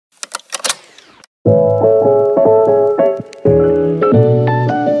Ladies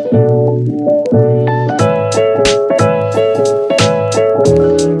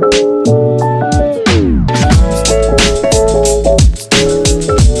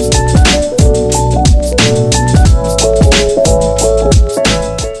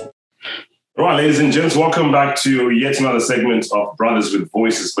and gents, welcome back to yet another segment of Brothers with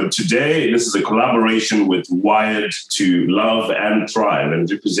Voices. But today, this is a collaboration with Wired to Love and Thrive, and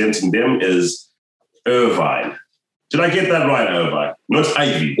representing them is Irvine. Did I get that right, Irvine? Not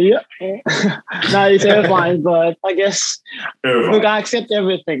Ivy. Yeah. No, it's Irvine, but I guess Irvine. Look, I accept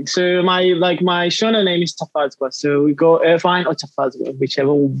everything. So my shonen name is Tafazwa. So we go Irvine or Tafazwa,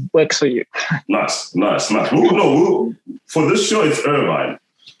 whichever works for you. Nice. For this show, it's Irvine.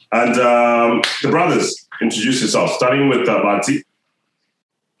 And the brothers, introduce yourself, starting with Bati.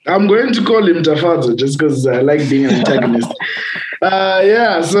 I'm going to call him Tafazwa just because I like being an antagonist. My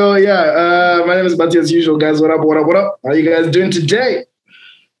name is Bati as usual, guys. What up? How are you guys doing today?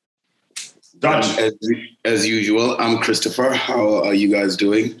 Dutch. As usual, I'm Christopher. How are you guys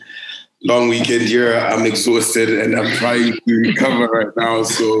doing? Long weekend here. I'm exhausted and I'm trying to recover right now,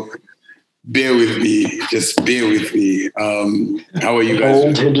 so bear with me. Just bear with me. How are you guys?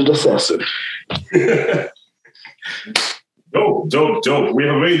 Old-headed assassin. Dope. We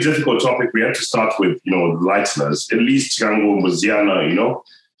have a very difficult topic. We have to start with, lightness. At least Tiango Muziana,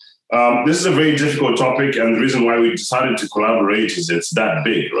 This is a very difficult topic, and the reason why we decided to collaborate is it's that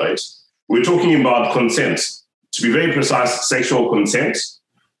big, right? We're talking about consent. To be very precise, sexual consent.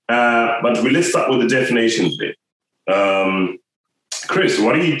 But let's start with the definitions there. Chris,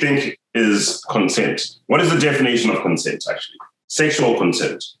 what do you think is consent? What is the definition of consent, actually? Sexual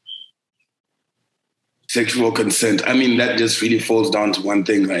consent. Sexual consent. I mean, that just really falls down to one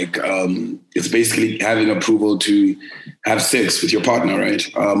thing. It's basically having approval to have sex with your partner, right?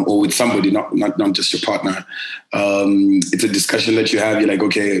 Or with somebody, not just your partner. It's a discussion that you have. You're like,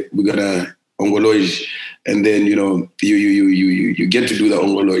 okay, we're gonna ongologe, and then you get to do the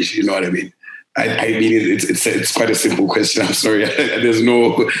ongologe. You know what I mean? I mean, it's quite a simple question. I'm sorry. There's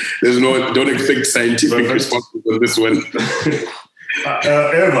no. Don't expect scientific responses on this one.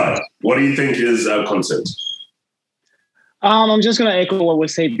 Irvine, what do you think is consent? I'm just going to echo what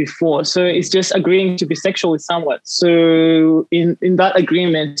was said before. So it's just agreeing to be sexual with someone. So in that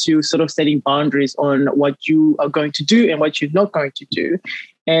agreement, you sort of setting boundaries on what you are going to do and what you're not going to do.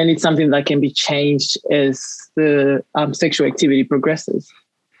 And it's something that can be changed as the sexual activity progresses.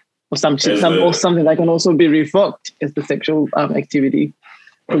 Or something that can also be revoked as the sexual activity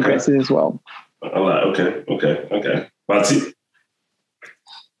progresses as well. Okay.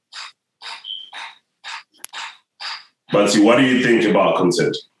 Bati, what do you think about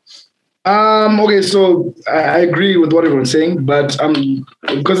consent? Okay, so I agree with what everyone's saying, but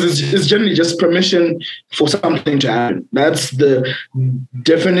because it's generally just permission for something to happen. That's the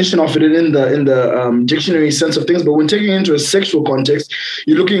definition of it in the dictionary sense of things. But when taking it into a sexual context,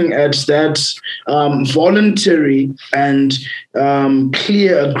 you're looking at that voluntary and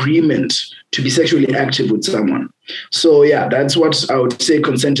clear agreement to be sexually active with someone. So yeah, that's what I would say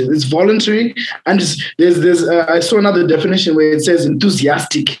consent is. It's voluntary, and there's I saw another definition where it says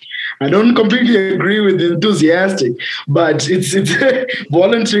enthusiastic. I don't completely agree with enthusiastic, but it's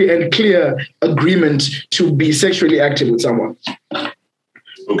voluntary and clear agreement to be sexually active with someone.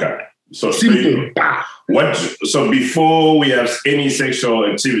 Okay. So simple. So before we have any sexual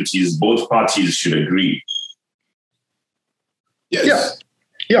activities, both parties should agree. Yes.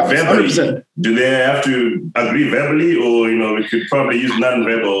 Yeah, verbally. 100%. Do they have to agree verbally, or we could probably use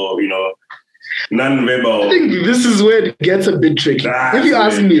non-verbal, non-verbal? I think this is where it gets a bit tricky. If you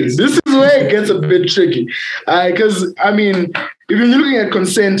ask me, this is where it gets a bit tricky. Because, if you're looking at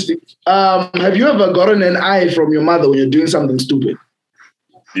consent, have you ever gotten an eye from your mother when you're doing something stupid?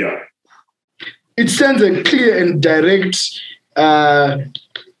 Yeah. It sends a clear and direct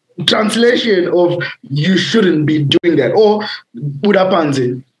translation of you shouldn't be doing that. Or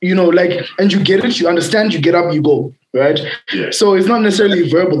udapanze, and you get it, you understand, you get up, you go. Right? Yeah. So it's not necessarily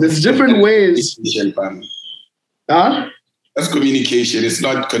verbal. There's different ways. Huh? That's communication. It's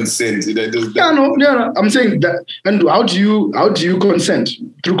not consent. No. I'm saying that. And how do you consent?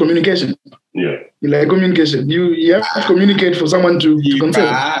 Through communication. Yeah. Like communication. You have to communicate for someone to consent.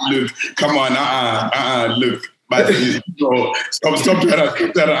 Look, come on. Look. But stop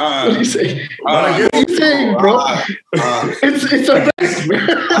that. What are you saying? What are you saying, bro? It's a fact.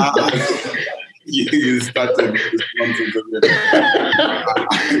 You started this nonsense again.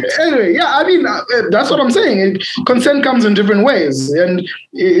 Anyway, yeah, I mean, that's what I'm saying. Consent comes in different ways, and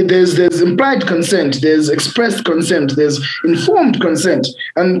there's implied consent, there's expressed consent, there's informed consent,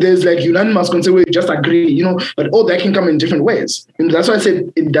 and there's like unanimous consent where you just agree, you know. But all that can come in different ways, and that's why I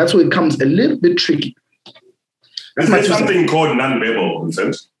said that's where it comes a little bit tricky. Is there something called non-verbal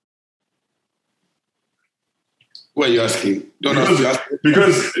consent? What are you asking? Don't ask.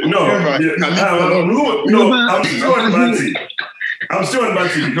 Because no, I'm still on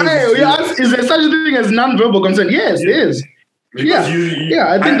Bati. Hey, is there such a thing as non-verbal consent? Yes, there is. Yeah,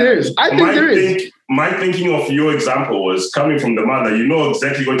 I think there is. There is. My thinking of your example was coming from the mother. You know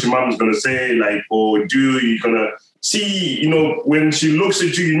exactly what your mom is going to say, like, or do you're going to see, you know, when she looks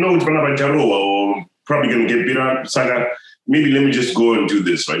at you, you know it's going to be a jaro or probably going to get bitter, saga. Maybe let me just go and do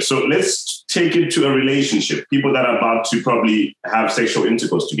this, right? So let's take it to a relationship. People that are about to probably have sexual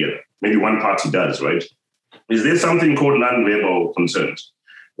intercourse together. Maybe one party does, right? Is there something called non-verbal consent,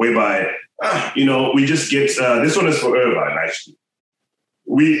 whereby, you know, we just get, this one is for Irvine, actually.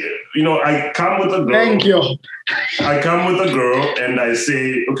 I come with a girl. Thank you. I come with a girl and I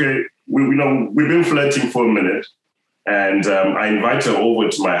say, okay, we've been flirting for a minute, and I invite her over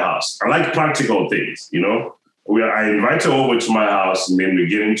to my house. I like practical things, you know? I invite her over to my house, and then we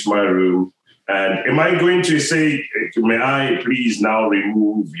get into my room. And am I going to say, may I please now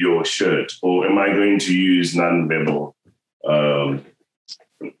remove your shirt? Or am I going to use non-verbal?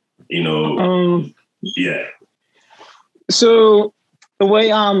 Yeah. So the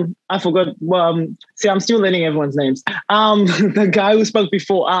way I forgot. See, I'm still learning everyone's names. The guy who spoke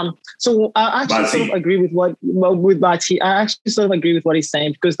before. So I actually sort of agree with with Bati. I actually sort of agree with what he's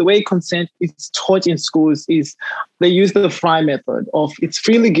saying, because the way consent is taught in schools is they use the Frye method of it's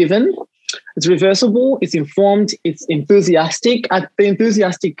freely given, it's reversible, it's informed, it's enthusiastic. The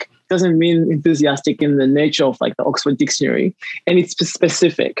enthusiastic doesn't mean enthusiastic in the nature of like the Oxford Dictionary, and it's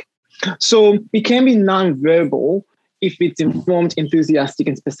specific. So it can be non-verbal if it's informed, enthusiastic,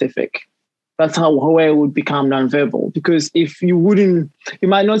 and specific. That's how it would become nonverbal. Because if you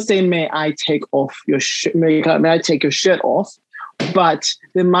might not say, "May I take off your may I take your shirt off," but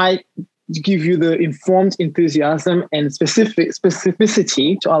they might give you the informed enthusiasm and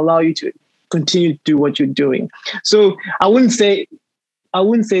specificity to allow you to continue to do what you're doing. So I wouldn't say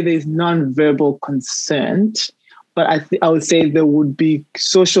there's nonverbal consent. But I would say there would be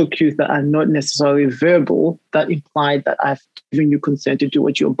social cues that are not necessarily verbal that imply that I've given you consent to do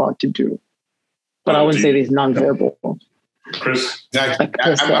what you're about to do. But I wouldn't say there's non-verbal. Chris, exactly.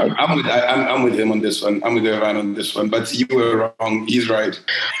 I'm with him on this one. I'm with Irvine on this one. But you were wrong. He's right.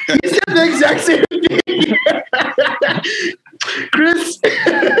 He said the exact same thing. Chris.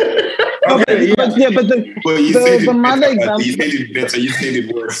 Okay, yeah. But the mother example. You said it better. You said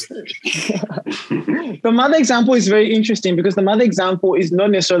it worse. The mother example is very interesting, because the mother example is not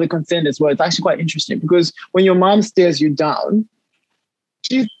necessarily consent as well. It's actually quite interesting, because when your mom stares you down,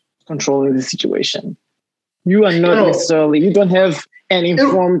 she's controlling the situation. You are not necessarily. You don't have an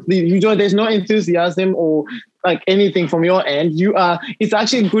informed. There's no enthusiasm or like anything from your end. It's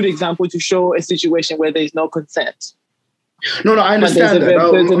actually a good example to show a situation where there is no consent. No, I understand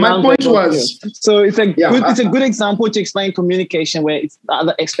that. My point was, so it's a good example to explain communication where it's the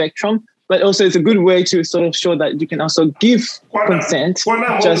other spectrum, but also it's a good way to sort of show that you can also give consent. But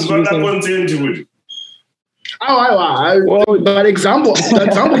the example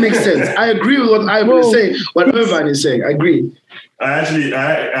makes sense. I agree with what I was saying, what Irvine is saying. I agree. I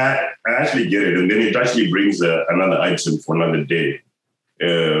actually get it, and then it actually brings another item for another day.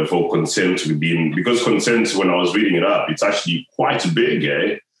 For consent to be, because consent, when I was reading it up, it's actually quite big,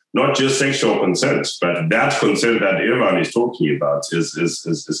 not just sexual consent, but that consent that Irvine is talking about is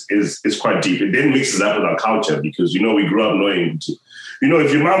quite deep. It then mixes up with our culture, because we grew up knowing,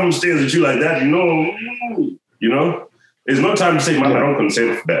 if your mom stares at you like that, there's no time to say, "Mom, I don't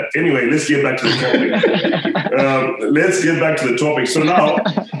consent for that." Anyway, let's get back to the topic. So now.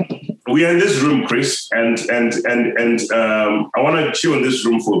 We are in this room, Chris, and I want to chill in this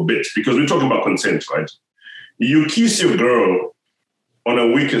room for a bit, because we're talking about consent, right? You kiss your girl on a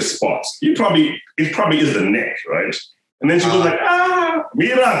weaker spot. It probably is the neck, right? And then she goes like,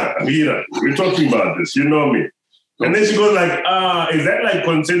 Mira, we're talking about this, you know me. And then she goes like, is that like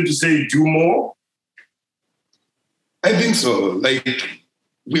consent to say do more? I think so. Like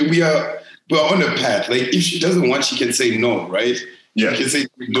we're on a path. Like if she doesn't want, she can say no, right? Yeah. You can say,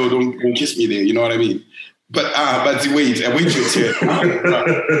 no, don't kiss me there. You know what I mean? But wait your turn.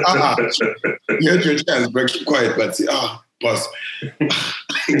 You had your chance, but keep quiet. But boss.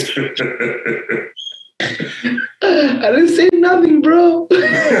 I didn't say nothing, bro.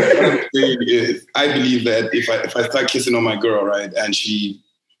 saying is, I believe that if I start kissing on my girl, right, and she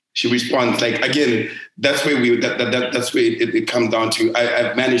responds, like, again, that's where that's where it comes down to.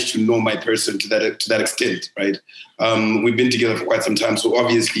 I've managed to know my person to that extent, right? We've been together for quite some time, so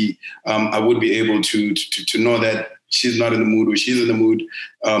obviously I would be able to know that she's not in the mood or she's in the mood,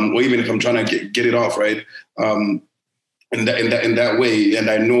 or even if I'm trying to get it off, right? In that way, and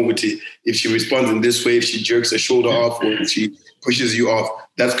I know if she responds in this way, if she jerks her shoulder off, or if she pushes you off,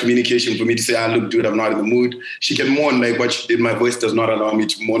 that's communication for me to say, look, dude, I'm not in the mood. She can mourn like what she did. My voice does not allow me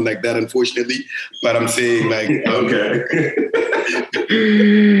to mourn like that, unfortunately. But I'm saying, like, okay.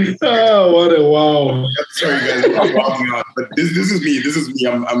 Oh, what a wow! Sorry, guys, I'm walking out, but this is me. This is me.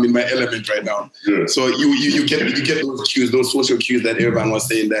 I'm in my element right now. Yeah. So you get those cues, those social cues that everyone was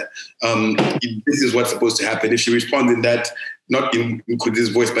saying that this is what's supposed to happen. If she responds in that, not in this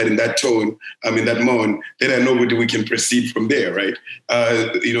voice, but in that tone, in that moan, then I know we can proceed from there, right?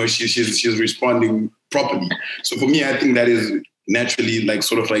 She's responding properly. So for me, I think that is naturally like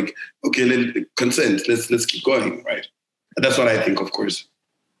sort of like, okay, consent. Let's keep going, right? That's what I think, of course.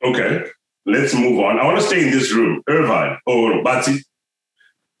 Okay, let's move on. I want to stay in this room. Irvine or Batsi.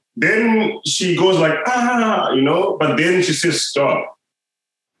 Then she goes like, but then she says stop.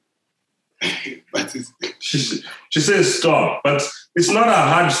 She says stop, but it's not a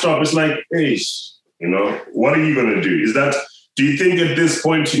hard stop. It's like, hey, what are you going to do? Do you think at this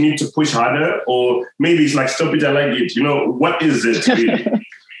point you need to push harder? Or maybe it's like, stop it, I like it. What is it really?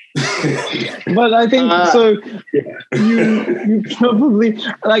 But I think so. You probably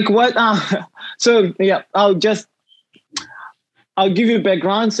like what? So yeah, I'll give you a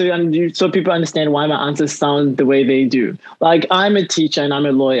background so people understand why my answers sound the way they do. Like, I'm a teacher and I'm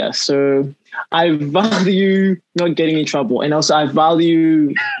a lawyer, so I value not getting in trouble, and also I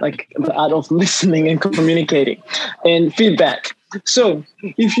value like the art of listening and communicating and feedback. So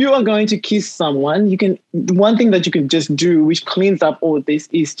if you are going to kiss someone, one thing that you can just do, which cleans up all this,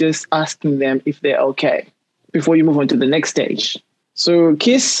 is just asking them if they're okay before you move on to the next stage. So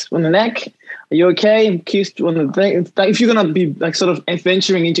kiss on the neck. Are you okay? Kiss on the thing. If you're going to be like sort of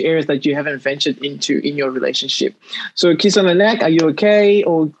venturing into areas that you haven't ventured into in your relationship. So kiss on the neck. Are you okay?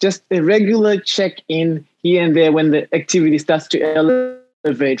 Or just a regular check-in here and there when the activity starts to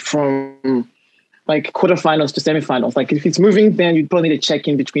elevate from like quarterfinals to semifinals. Like if it's moving, then you probably need to check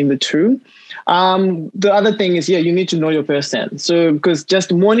in between the two. The other thing is, you need to know your person. So because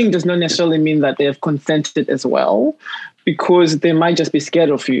just mourning does not necessarily mean that they have consented as well, because they might just be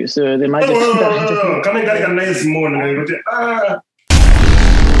scared of you. So they might just... Come and get a nice morning.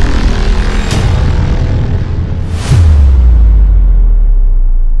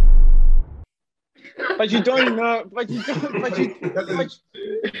 But you don't know. My question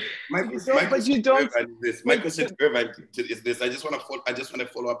is this. I just want to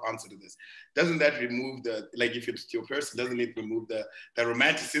follow up answer to this. Doesn't that remove if it's your person, doesn't it remove the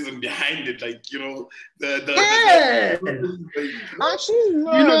romanticism behind it? Like, actually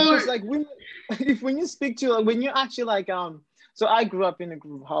no. Because like when you speak to when you actually like so I grew up in a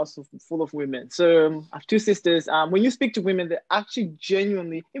house full of women. So I have two sisters. When you speak to women, they actually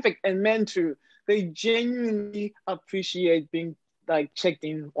genuinely, in fact, and men too, they genuinely appreciate being like checked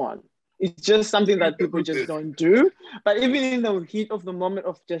in on. It's just something that people just don't do. But even in the heat of the moment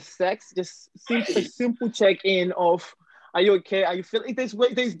of just sex, just a simple check-in of, are you okay? Are you feeling? There's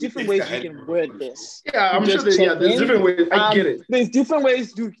different ways you can word this. Yeah, I'm sure there's different ways. I get it. There's different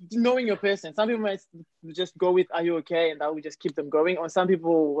ways to knowing your person. Some people might just go with, are you okay? And that will just keep them going. Or some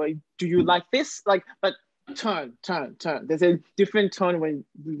people, like, do you like this? Like, but turn. There's a different tone when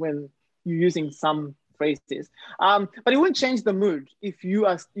you're using some phrases, but it won't change the mood if you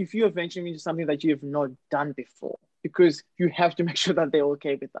are venturing into something that you have not done before, because you have to make sure that they're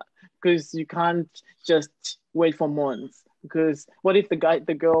okay with that, because you can't just wait for mourns, because what if the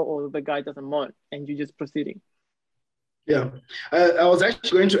girl or the guy doesn't mourn and you're just proceeding? Yeah, I was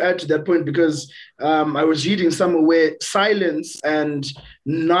actually going to add to that point, because I was reading somewhere where silence and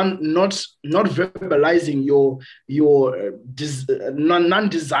not verbalizing your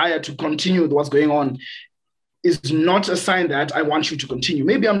non-desire to continue with what's going on is not a sign that I want you to continue.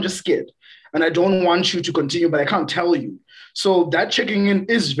 Maybe I'm just scared and I don't want you to continue, but I can't tell you. So that checking in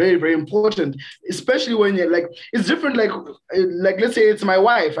is very, very important, especially when you're like, it's different. Like let's say it's my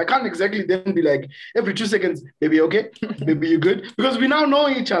wife. I can't exactly then be like every 2 seconds, baby, okay? Baby, you good? Because we now know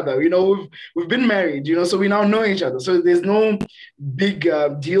each other, we've been married, so we now know each other. So there's no big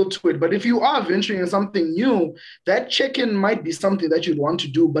deal to it. But if you are venturing in something new, that check-in might be something that you'd want to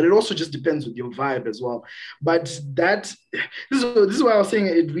do, but it also just depends with your vibe as well. But this is why I was saying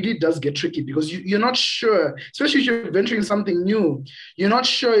it really does get tricky, tricky because you're not sure, especially if you're venturing something new. You're not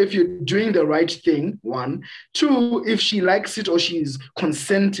sure if you're doing the right thing, one. Two, if she likes it or she's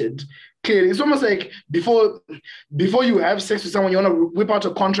consented. Clearly, it's almost like before you have sex with someone, you want to whip out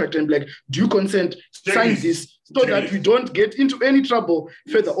a contract and be like, do you consent? Sign this so that we don't get into any trouble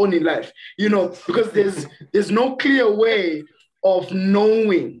further on in life. You know, because there's no clear way of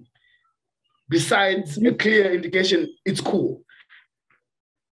knowing besides a clear indication it's cool.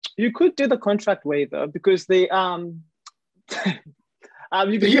 You could do the contract way though, because they you can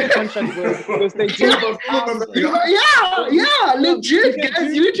do a contract way because they do legit,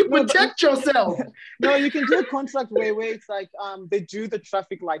 guys. You need to protect yourself. No, you can do a contract way where it's like they do the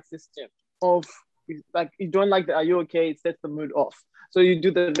traffic light system of like you don't like the are you okay? It sets the mood off. So you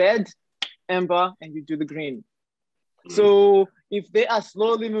do the red, amber, and you do the green. So if they are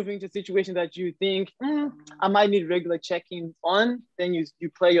slowly moving to a situation that you think I might need regular check-ins on, then you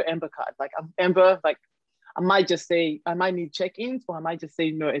play your amber card. Like I'm amber, like I might just say I might need check-ins, or I might just say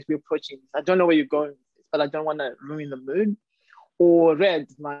no as we're approaching this. I don't know where you're going, but I don't want to ruin the mood. Or red,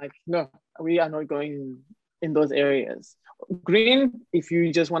 like no, we are not going in those areas. Green, if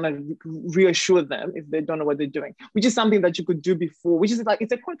you just want to reassure them if they don't know what they're doing, which is something that you could do before, which is like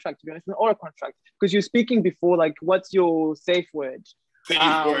it's a contract, to be honest, or a contract, because you're speaking before, like what's your safe word?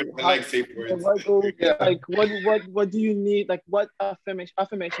 I like safe words. Like what do you need? Like what affirmation do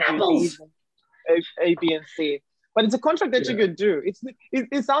you need? A, B, and C. But it's a contract that you could do.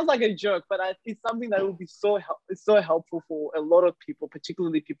 It sounds like a joke, but it's something that will be so helpful for a lot of people,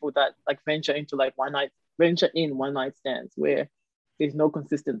 particularly people that like venture in one night stands where there's no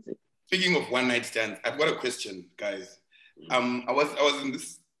consistency. Speaking of one night stands, I've got a question, guys. I was in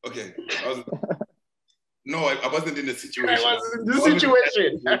this. Okay, I wasn't in the situation. I was in this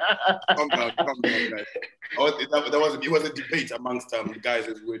situation. Calm down, guys. It was a debate amongst guys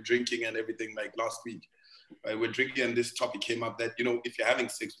as we were drinking and everything like last week. Right? We're drinking and this topic came up that, you know, if you're having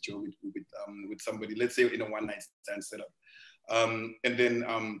sex with somebody, let's say in a one night stand setup, and then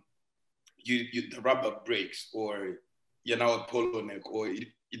the rubber breaks or you're now a polo neck or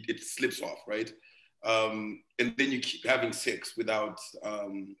it slips off, right? And then you keep having sex without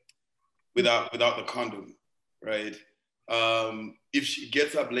the condom, right? If she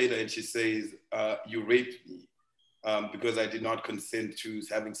gets up later and she says, you raped me because I did not consent to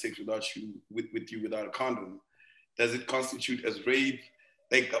having sex with you without a condom, does it constitute as rape?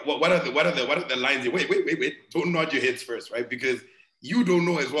 Like, what are the lines? Wait, don't nod your heads first, right? Because you don't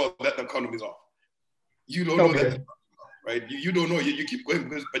know as well that the condom is off. You don't know that, right? You don't know. You keep going,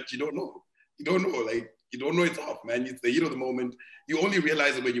 but you don't know. You don't know, like, you don't know it's off, man. It's the heat of the moment. You only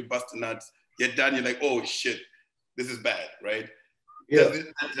realize it when you bust a nut. You're done. You're like, oh shit, this is bad, right? Yeah.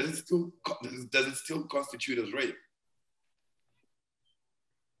 Does it still constitute as rape?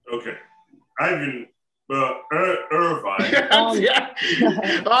 Okay, Irvine. Irvine.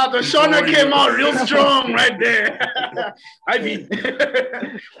 The Shona came out real strong right there. Irvine.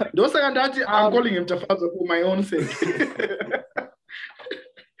 Those are that I'm calling him Tafazo for my own sake.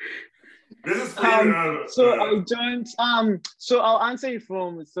 This is so I'll answer you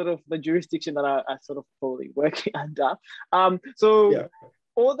from sort of the jurisdiction that I sort of probably working under. All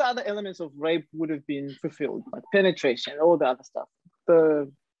the other elements of rape would have been fulfilled, like penetration, all the other stuff.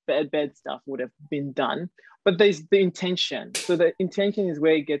 The bed stuff would have been done, but there's the intention. So the intention is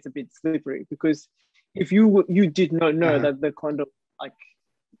where it gets a bit slippery, because if you did not know that the condom like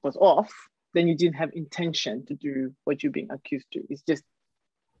was off, then you didn't have intention to do what you're being accused to.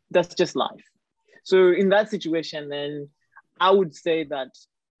 That's just life. So in that situation, then I would say that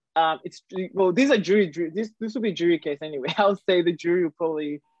these are jury. This will be jury case anyway. I would say the jury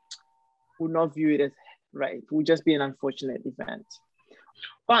would not view it as rape. It would just be an unfortunate event.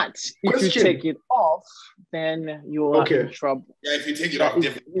 But if you take it off, then you're in trouble. Yeah, if you take it off,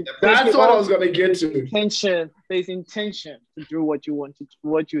 that's what I was gonna get to. There's intention to do what you want to,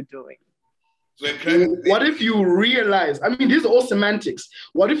 what you're doing. So what if you realize? I mean, these are all semantics.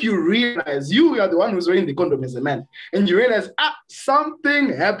 What if you realize you are the one who's wearing the condom as a man, and you realize something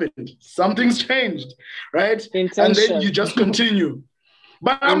happened, something's changed, right? Intention. And then you just continue.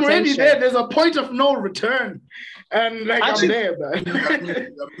 But I'm already there. There's a point of no return. And like actually, I'm there, man. I'm in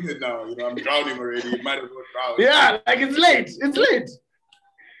it now. You know, I'm drowning already. Might as well drown. Yeah, like it's late. It's late.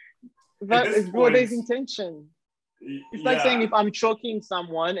 But there's intention. It's like saying if I'm choking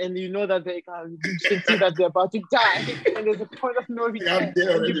someone and you know that you can see that they're about to die, and there's a point of no return,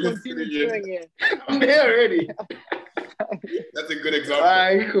 and you continue doing it. I'm there already. That's a good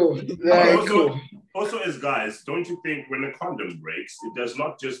example. Cool. Also, as guys, don't you think when a condom breaks, it does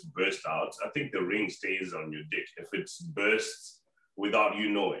not just burst out? I think the ring stays on your dick if it bursts without you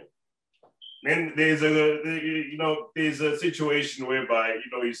knowing. then there's a situation whereby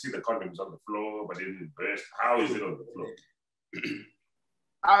you see the condoms on the floor, but it didn't burst. How is it on the floor?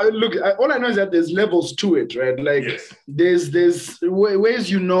 Look, all I know is that there's levels to it, right? Like Yes. there's ways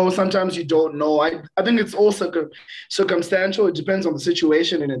sometimes you don't know. I think it's all circumstantial. It depends on the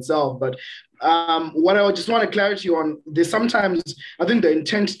situation in itself. But what I just want clarity on, there's sometimes I think the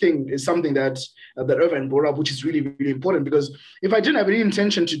intent thing is something that Irvine brought up, which is really, really important, because if I didn't have any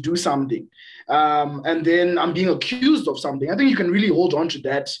intention to do something, and then I'm being accused of something, I think you can really hold on to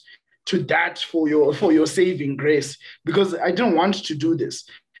that for your saving grace, because I didn't want to do this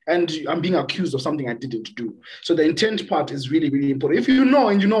and I'm being accused of something I didn't do. So the intent part is really, really important. If you know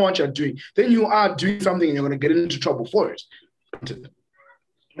and you know what you're doing, then you are doing something and you're going to get into trouble for it.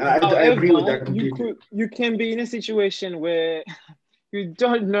 I agree with that completely. You can be in a situation where you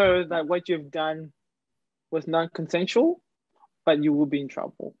don't know that what you've done was non-consensual, but you will be in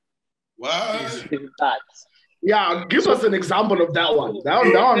trouble. What? That. Yeah, give us an example of that one. That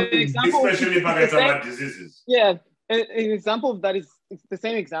one. Especially if I get about diseases. Yeah, an example of that is it's the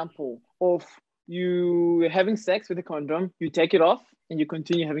same example of you having sex with a condom, you take it off and you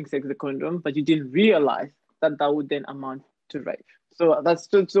continue having sex with the condom, but you didn't realize that would then amount to rape. So that's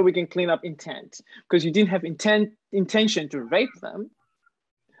so we can clean up intent, because you didn't have intention to rape them,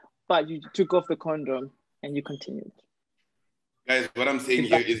 but you took off the condom and you continued. Guys, what I'm saying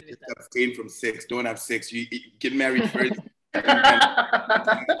here is abstain from sex. Don't have sex. You get married first.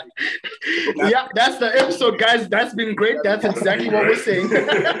 Yeah, that's the episode, guys. That's been great. That's exactly what we're saying.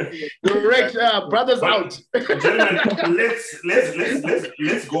 Correct, brothers out. Gentlemen,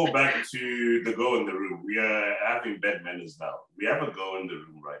 let's go back to the girl in the room. We are having bad manners now. We have a girl in the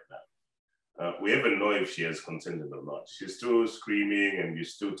room right now. We even know if she has consented or not. She's still screaming and you're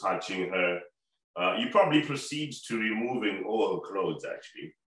still touching her. You probably proceed to removing all her clothes,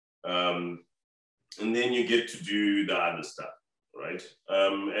 actually. And then you get to do the other stuff, right?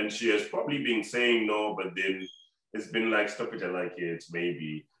 And she has probably been saying no, but then it's been like, stop it, I like it,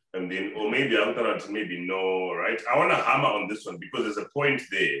 maybe. And then, or maybe I'll maybe no, right? I want to hammer on this one because there's a point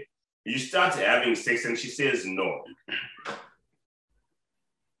there. You start having sex and she says no.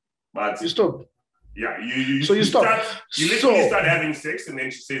 But you stop. Yeah, you stop. You literally start having sex and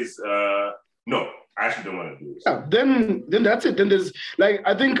then she says, no, I actually don't want to do this. Yeah, then that's it. Then there's like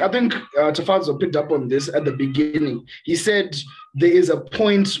I think Tafazo picked up on this at the beginning. He said there is a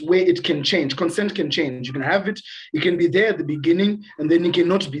point where it can change. Consent can change. You can have it. It can be there at the beginning, and then it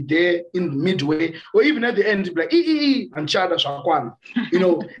cannot be there in midway, or even at the end. Like and chada shakwan. You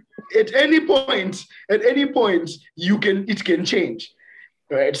know, at any point, it can change.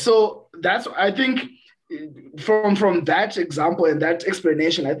 Right. So that's I think. From that example and that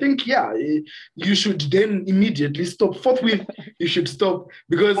explanation, I think, you should then immediately stop. Forthwith, you should stop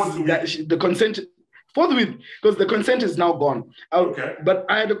because the consent, forthwith, because the consent is now gone. Okay. But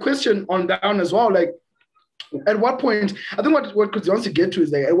I had a question on down as well. Like, at what point, I think what Chris wants to get to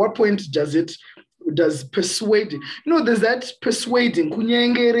is like, at what point does persuading, there's that persuading,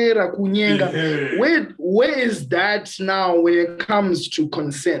 kunyengerera, kunyenga. Where is that now when it comes to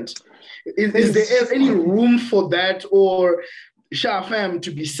consent? Is there any room for that, or fam, to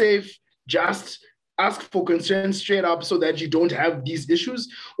be safe, just ask for consent straight up so that you don't have these issues,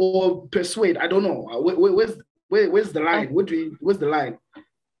 or persuade? I don't know. Where's the line? Where's the line?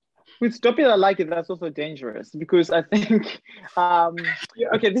 With stop it, I like it. That's also dangerous because I think,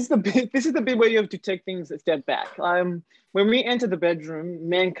 okay, this is the bit where you have to take things a step back. When we enter the bedroom,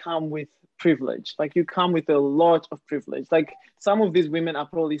 men come with privilege. Like you come with a lot of privilege. Like some of these women are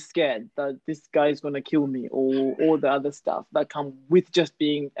probably scared that this guy is going to kill me or all the other stuff that come with just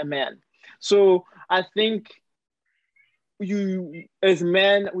being a man. So I think you, as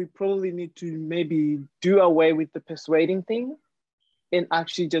men, we probably need to maybe do away with the persuading thing and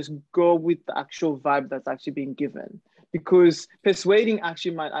actually just go with the actual vibe that's actually being given. Because persuading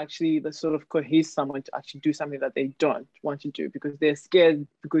actually might actually sort of coerce someone to actually do something that they don't want to do because they're scared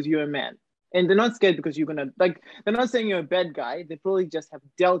because you're a man. And they're not scared because you're going to, like, they're not saying you're a bad guy. They probably just have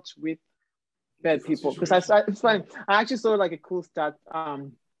dealt with bad people. Because it's fine. I actually saw like a cool stat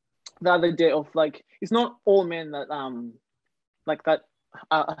the other day of like, it's not all men that that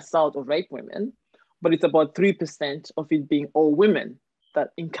assault or rape women, but it's about 3% of it being all women that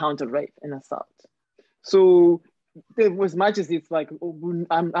encounter rape and assault. So as much as it's like, oh,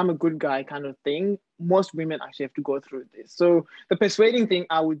 I'm a good guy kind of thing, most women actually have to go through this. So the persuading thing,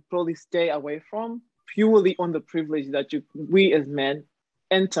 I would probably stay away from purely on the privilege that we as men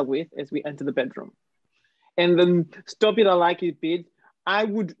enter with as we enter the bedroom. And then stop it, I like it bit, I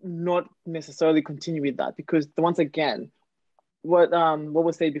would not necessarily continue with that because once again, what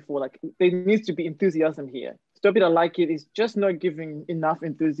was said before. Like there needs to be enthusiasm here. Stop it, I like it is just not giving enough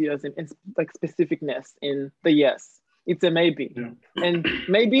enthusiasm and like specificness in the yes. It's a maybe, and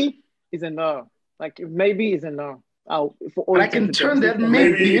maybe is a no. Like maybe is a no. For all But I can turn that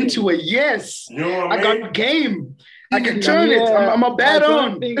maybe into a yes. You know what I I mean? got game. I can turn it. I'm a bet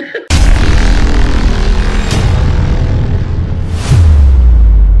on.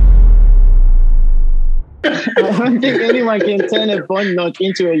 I don't think anyone can turn a bond note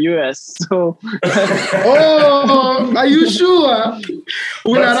into a US. So, oh, are you sure?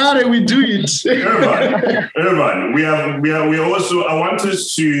 When Harare we do it. Irvan, we are also. I want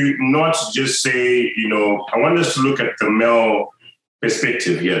us to not just say, I want us to look at the male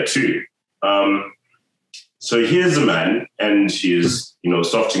perspective here too. So here's a man, and he's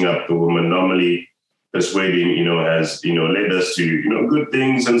softening up the woman. Normally, persuading has led us to good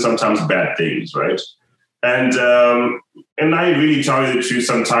things and sometimes bad things, right? And I really tell you the truth.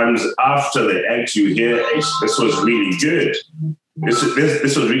 Sometimes after the act, you hear, "This was really good. This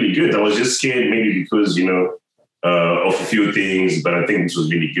was really good." I was just scared, maybe because of a few things, but I think this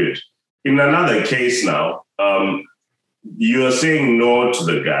was really good. In another case now, you are saying no to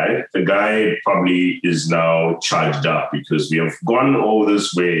the guy. The guy probably is now charged up because we have gone all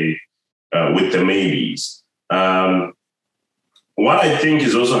this way with the maybes. What I think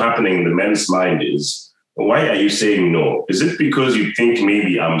is also happening in the man's mind is, why are you saying no? Is it because you think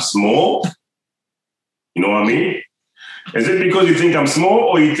maybe I'm small? You know what I mean? Is it because you think I'm small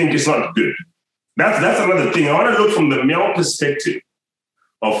or you think it's not good? That's another thing. I want to look from the male perspective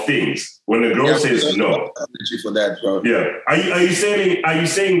of things when a girl says no. For that, bro. Yeah. Are you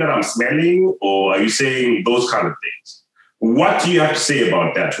saying that I'm smelling, or are you saying those kind of things? What do you have to say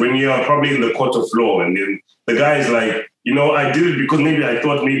about that when you're probably in the court of law and then the guy is like, I did it because maybe I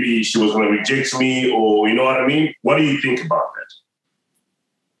thought maybe she was going to reject me, or you know what I mean? What do you think about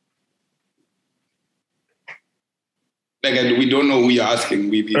that? Like, we don't know who you're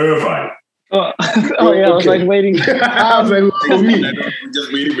asking. Irvine. Yeah, okay. I was like waiting. I was like, for me. I'm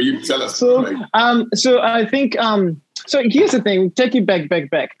just waiting for you to tell us. So I think, so here's the thing, take it back.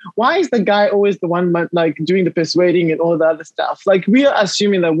 Why is the guy always the one like doing the persuading and all the other stuff? Like we are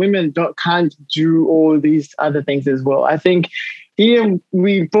assuming that women can't do all these other things as well. I think here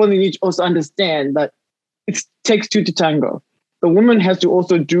we probably need to also understand that it takes two to tango. The woman has to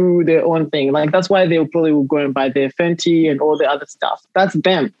also do their own thing. Like that's why they probably will go and buy their Fenty and all the other stuff. That's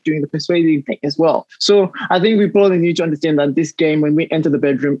them doing the persuading thing as well. So I think we probably need to understand that this game, when we enter the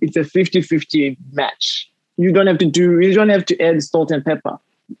bedroom, it's a 50-50 match. You don't have to add salt and pepper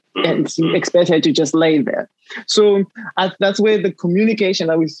and expect her to just lay there. So that's where the communication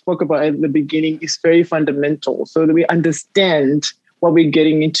that we spoke about at the beginning is very fundamental, so that we understand what we're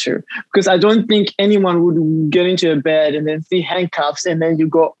getting into. Because I don't think anyone would get into a bed and then see handcuffs and then you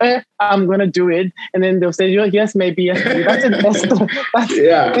go, I'm going to do it. And then they'll say, yes, maybe. Yes, maybe. That's an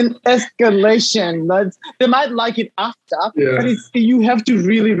escalation. They might like it after, but you have to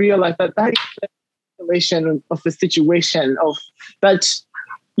really realize that is an escalation of a situation of that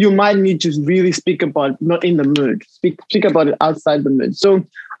you might need to really speak about, not in the mood. Speak about it outside the mood. So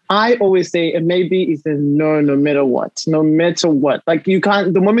I always say a maybe is a no, no matter what. Like you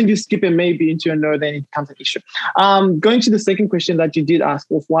can't, the moment you skip a maybe into a no, then it becomes an issue. Going to the second question that you did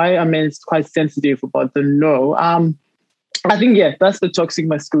ask of why are men quite sensitive about the no. I think, that's the toxic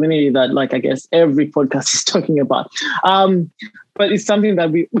masculinity that I guess every podcast is talking about. But it's something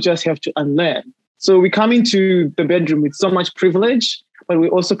that we just have to unlearn. So we come into the bedroom with so much privilege, but we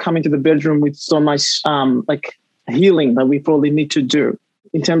also come into the bedroom with so much healing that we probably need to do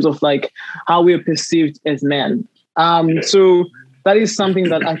in terms of how we are perceived as men. So that is something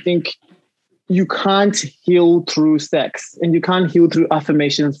that I think you can't heal through sex and you can't heal through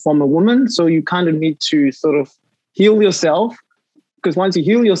affirmations from a woman. So you kind of need to sort of heal yourself, because once you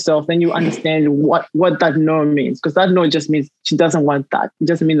heal yourself, then you understand what that no means. Because that no just means she doesn't want that. It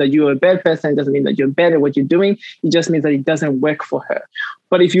doesn't mean that you're a bad person. It doesn't mean that you're bad at what you're doing. It just means that it doesn't work for her.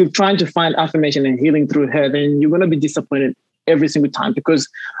 But if you're trying to find affirmation and healing through her, then you're going to be disappointed every single time, because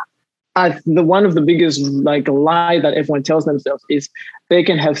one of the biggest lie that everyone tells themselves is they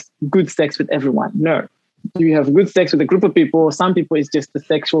can have good sex with everyone. No, you have good sex with a group of people. Some people, it's just the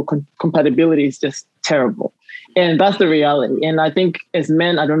sexual compatibility is just terrible. And that's the reality. And I think as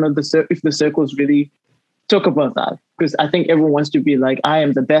men, I don't know if the circles really talk about that, because I think everyone wants to be I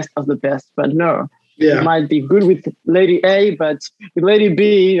am the best of the best, but no. Yeah. You might be good with Lady A, but with Lady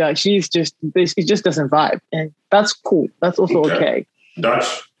B, it just doesn't vibe. And that's cool. That's also okay.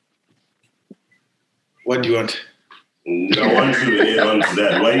 Dutch? What do you want? I want you to get onto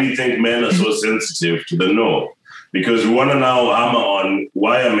that. Why do you think men are so sensitive to the no? because we want to now hammer on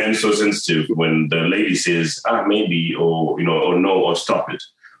why are men so sensitive when the lady says, maybe, or, or no, or stop it.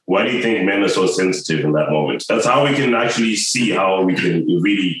 Why do you think men are so sensitive in that moment? That's how we can actually see how we can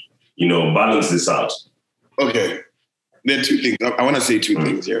really, balance this out. Okay. There are two things. I want to say two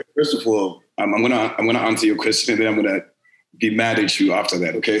things here. First of all, I'm gonna answer your question, and then I'm gonna be mad at you after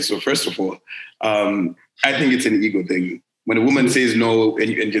that. Okay. So first of all, I think it's an ego thing. When a woman says no, and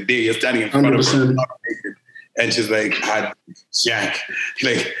you're there, you're standing in front 100%. of her, and she's like, Jack,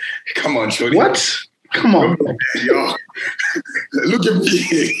 like, come on, shorty. What? Come on. Yo, look at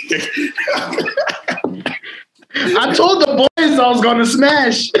me. I told the boys I was gonna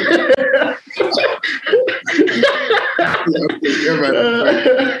smash.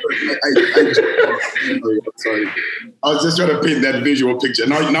 Sorry. I was just trying to paint that visual picture.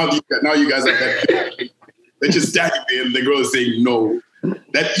 Now you guys are that. They're just standing there and the girl is saying no.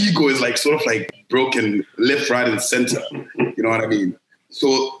 That ego is like sort of like broken left, right, and center. You know what I mean?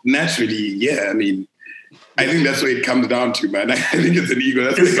 So naturally, yeah, I mean, I think that's what it comes down to, man. I think it's an ego.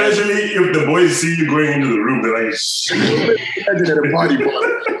 That's especially if the boys see you going into the room, they're like, shit. Imagine at a party, boy.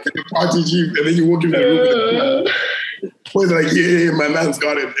 At the party, and then you walk into the room. And the boys are like, yeah, my man's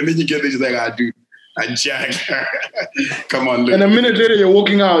got it. And then you get there, she's like, dude, Jack. Come on, look. And a minute later, you're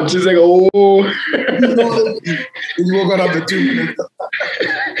walking out. She's like, oh. And you walk out after 2 minutes.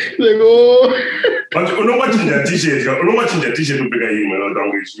 Like, oh. But you're not watching that t-shirt. You're not watching that t-shirt to pick a human.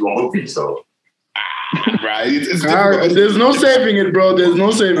 You want to so. Right. It's difficult. There's no saving it, bro. There's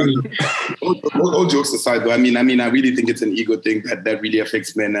no saving it. All jokes aside, though, I mean, I really think it's an ego thing that really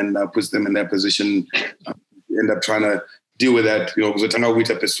affects men and puts them in that position. End up trying to deal with that, because we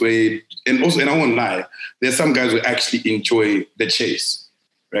to persuade. And also, and I won't lie, there's some guys who actually enjoy the chase,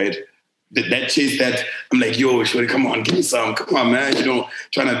 right? That chase that I'm like, yo, shorty, come on, give me some. Come on, man.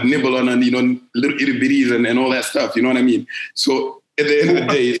 Trying to nibble on, little itty bitties and all that stuff. You know what I mean? So at the end of the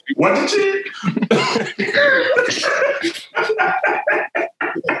day, what did you?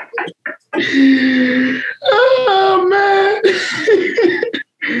 Oh man.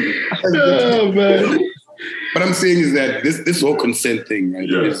 Oh man. What I'm saying is that this whole consent thing, right,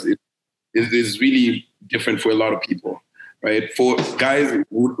 is really different for a lot of people, right? For guys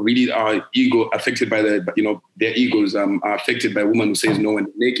who really are affected by their egos are affected by a woman who says no when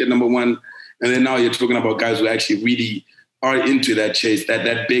they're naked, number one. And then now you're talking about guys who actually really are into that chase,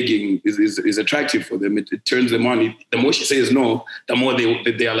 that begging is attractive for them. It turns them on. The more she says no, the more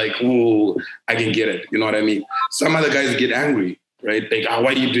they are like, oh, I can get it. You know what I mean? Some other guys get angry, right? Like, why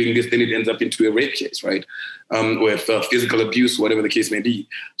are you doing this? Then it ends up into a rape case, right? Or physical abuse, whatever the case may be.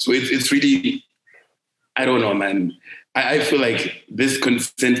 So it's really, I don't know, man. I feel like this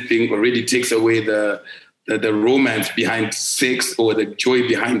consent thing already takes away the romance behind sex, or the joy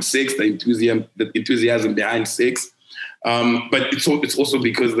behind sex, the enthusiasm behind sex. But it's also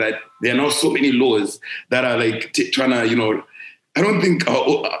because that there are now so many laws that are like trying to, I don't think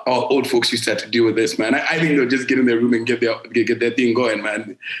our old folks used to have to deal with this, man. I think they'll just get in their room and get their thing going,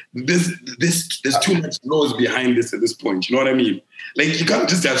 man. There's too much laws behind this at this point. You know what I mean? Like, you can't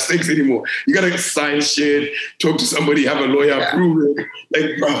just have sex anymore. You gotta sign shit, talk to somebody, have a lawyer approve it.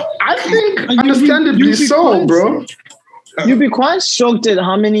 Like, bro. I think understandably so, bro. You'd be quite shocked at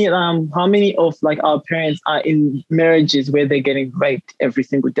how many of like our parents are in marriages where they're getting raped every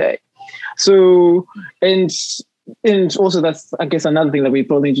single day. So, and also that's, I guess, another thing that we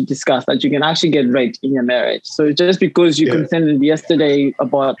probably need to discuss, that you can actually get raped in your marriage. So just because you consented yesterday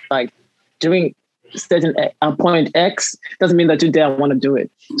about like doing certain point X doesn't mean that today I want to do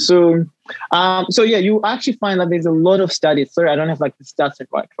it. So you actually find that there's a lot of studies. Sorry, I don't have like the stats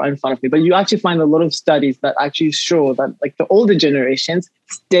right in front of me, but you actually find a lot of studies that actually show that like the older generations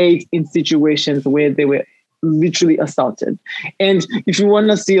stayed in situations where they were literally assaulted. And if you want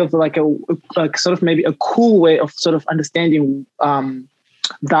to see of like a sort of maybe a cool way of sort of understanding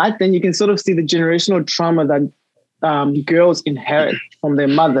that, then you can sort of see the generational trauma that girls inherit from their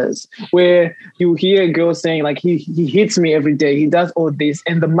mothers, where you hear girls saying like, he hits me every day, he does all this,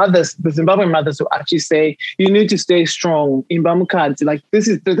 and the Zimbabwean mothers will actually say, you need to stay strong in Bamukadzi. Like this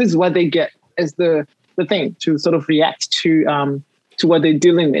is what they get as the thing to sort of react to what they're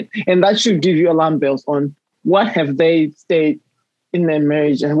dealing with. And that should give you alarm bells on what have they stayed in their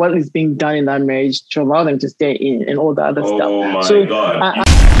marriage and what is being done in that marriage to allow them to stay in, and all the other stuff. Oh my God.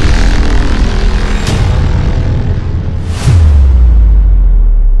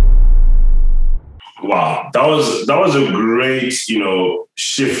 Wow, that was a great,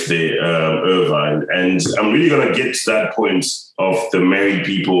 shift there, Irvine. And I'm really gonna get to that point of the married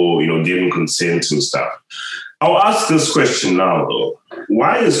people, giving consent and stuff. I'll ask this question now, though.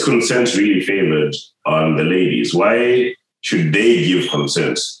 Why is consent really favored on the ladies? Why should they give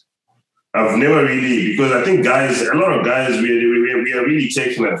consent? I've never really, because I think a lot of guys, we are really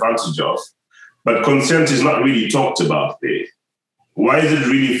taken advantage of, but consent is not really talked about there. Why is it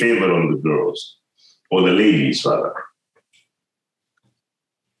really favored on the girls or the ladies, rather?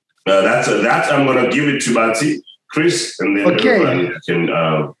 That I'm going to give it to Bati, Chris, and then everyone can.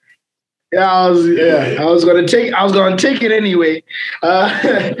 I was gonna take it anyway.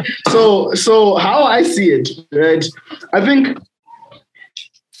 So how I see it, right? I think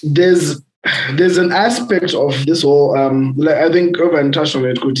there's an aspect of this whole. I think Irvine touched on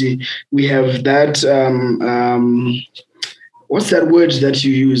it, Kuti. We have that. What's that word that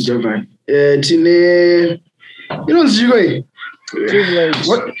you used, Irvine? Privilege.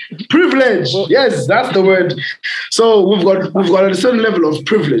 What? Privilege. Yes, that's the word. So we've got a certain level of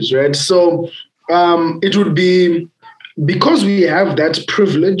privilege, right? So it would be, because we have that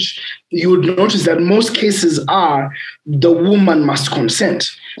privilege, you would notice that most cases are the woman must consent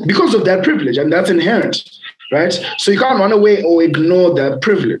because of that privilege, and that's inherent. Right? So you can't run away or ignore that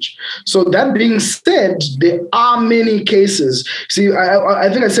privilege. So that being said, there are many cases. See, I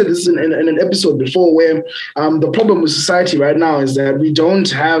think I said this in an episode before, where the problem with society right now is that we don't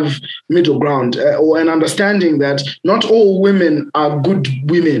have middle ground or an understanding that not all women are good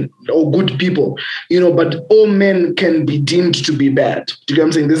women or good people, but all men can be deemed to be bad. Do you get what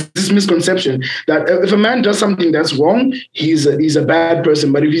I'm saying? There's this misconception that if a man does something that's wrong, he's a bad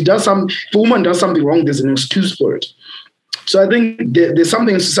person. But if a woman does something wrong, there's an excuse for it. So I think there's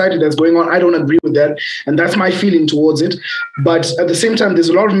something in society that's going on. I don't agree with that, and that's my feeling towards it. But at the same time, there's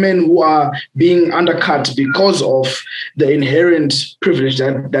a lot of men who are being undercut because of the inherent privilege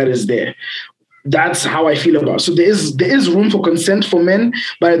that is there. That's how I feel about it. So there is room for consent for men,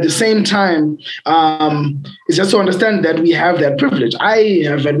 but at the same time, it's just to understand that we have that privilege. I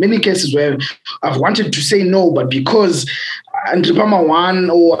have had many cases where I've wanted to say no, but because Andripama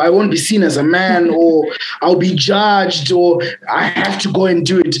one, or I won't be seen as a man, or I'll be judged, or I have to go and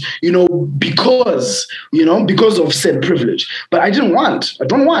do it, because of said privilege. But I don't want.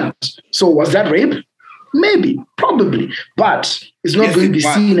 So was that rape? Maybe, probably, but it's not going to be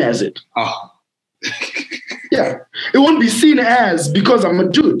seen as it. Oh. Yeah, it won't be seen as because I'm a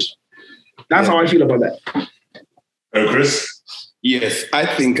dude. That's how I feel about that. Chris? Yes, I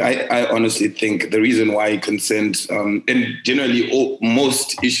honestly think the reason why consent and generally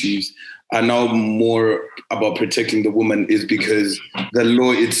most issues are now more about protecting the woman is because the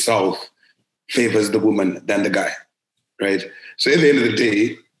law itself favors the woman than the guy, right? So at the end of the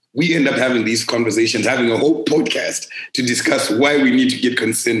day, we end up having these conversations, having a whole podcast to discuss why we need to get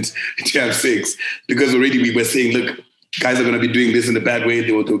consent to have sex. Because already we were saying, look, guys are going to be doing this in a bad way.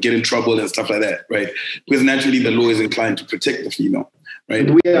 They'll get in trouble and stuff like that, right? Because naturally the law is inclined to protect the female, right?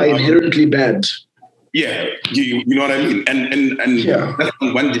 We are inherently bad. Yeah, you know what I mean? And yeah. That's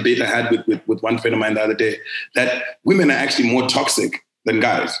one debate I had with one friend of mine the other day, that women are actually more toxic than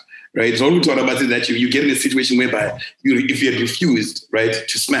guys. Right. So all we talk about is that you get in a situation whereby if you had refused, right,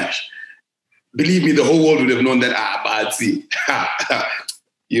 to smash, believe me, the whole world would have known that badsy,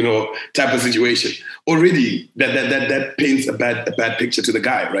 type of situation. Already that paints a bad picture to the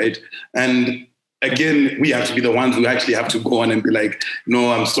guy, right? And again, we have to be the ones who actually have to go on and be like,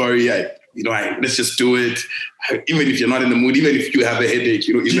 no, I'm sorry, let's just do it. Even if you're not in the mood, even if you have a headache,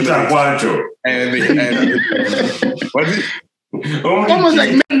 what is it? Almost like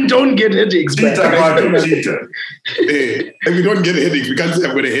men don't get headaches. If we don't get headaches, we can't say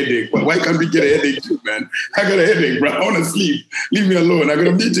I've got a headache. Why can't we get a headache too, man? I got a headache, bro. I want to sleep. Leave me alone. I got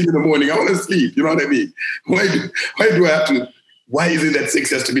a meeting in the morning. I want to sleep. You know what I mean? Why do I have to? Why is it that sex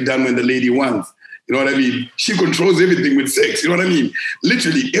has to be done when the lady wants? You know what I mean? She controls everything with sex. You know what I mean?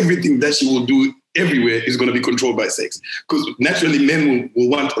 Literally everything that she will do everywhere is going to be controlled by sex. Because naturally men will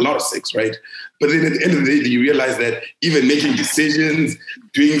want a lot of sex, right? But then at the end of the day, you realize that even making decisions,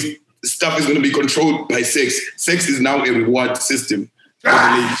 doing stuff is going to be controlled by sex. Sex is now a reward system for the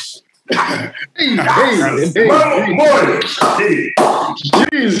ladies. Hey.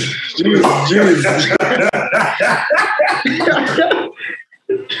 Jeez.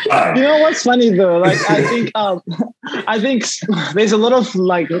 You know what's funny though? Like I think there's a lot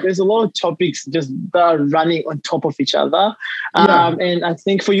of topics just that are running on top of each other. And I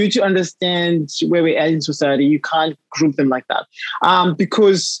think for you to understand where we're at in society, you can't group them like that.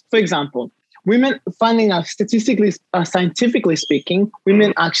 Because, for example, women, finding out scientifically speaking,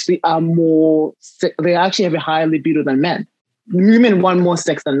 women actually are they actually have a higher libido than men. Women want more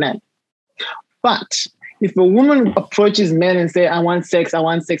sex than men. But if a woman approaches men and say, I want sex, I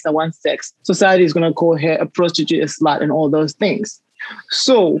want sex, I want sex, society is going to call her a prostitute, a slut, and all those things.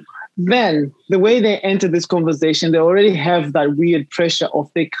 So then the way they enter this conversation, they already have that weird pressure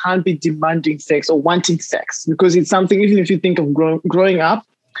of they can't be demanding sex or wanting sex, because it's something, even if you think of growing up,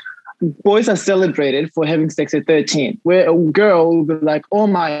 boys are celebrated for having sex at 13, where a girl will be like, oh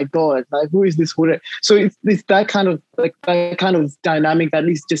my God, like, who is this? So it's that kind of dynamic that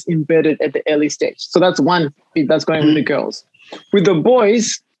is just embedded at the early stage. So that's one thing that's going with the girls. With the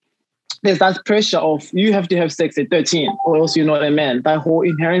boys, there's that pressure of you have to have sex at 13 or else you're not a man. That whole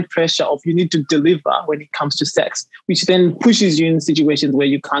inherent pressure of you need to deliver when it comes to sex, which then pushes you in situations where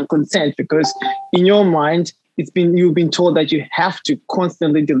you can't consent, because in your mind, you've been told that you have to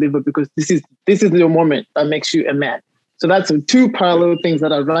constantly deliver because this is your moment that makes you a man. So that's two parallel things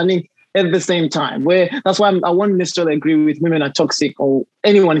that are running at the same time, where that's why I won't necessarily agree with women are toxic or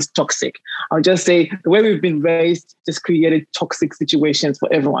anyone is toxic. I'll just say the way we've been raised just created toxic situations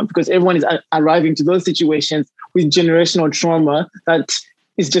for everyone, because everyone is arriving to those situations with generational trauma that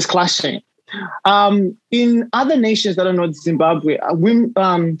is just clashing. In other nations that are not Zimbabwe,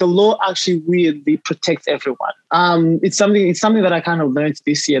 the law actually weirdly protects everyone. It's something that I kind of learned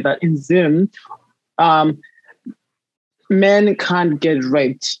this year, that in Zim, men can't get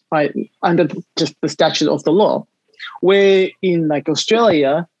raped under just the statute of the law, where in like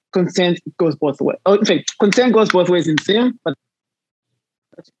Australia, consent goes both ways. In fact, consent goes both ways in Zim, but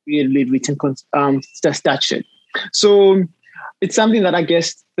that's a weirdly written statute. So it's something that I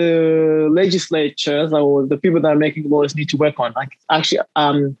guess the legislatures or the people that are making laws need to work on, like actually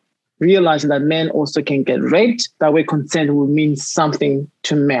realizing that men also can get raped. That way consent will mean something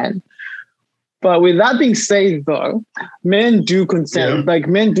to men. But with that being said, though, men do consent. Yeah. Like,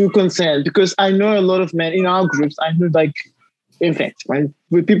 men do consent, because I know a lot of men in our groups. I know, like, in fact, when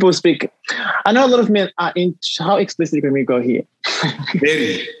people speak, I know a lot of men are in. How explicit can we go here?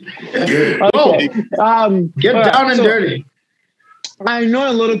 Very good. Okay. Get down and dirty. I know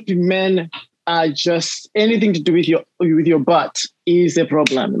a lot of men are just anything to do with your butt is a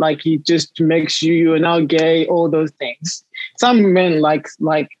problem. Like, it just makes you're now gay. All those things. Some men like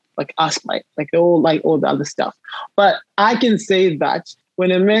us, like they all like all the other stuff. But I can say that when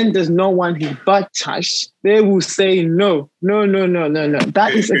a man does not want his butt touched, they will say no.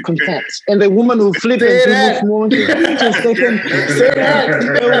 That is a consent. And the woman will flip and move on to the second.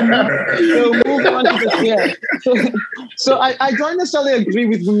 They'll move on to the So I don't necessarily agree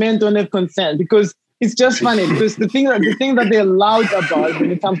with men don't have consent, because it's just funny, because the thing that they're loud about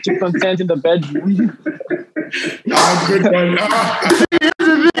when it comes to consent in the bedroom. Good one.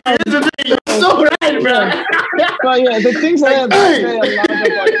 You're so right, bro. But yeah, the things that they're allowed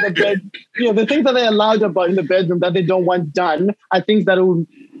about in the bed, the things that they're allowed about in the bedroom that they don't want done are things that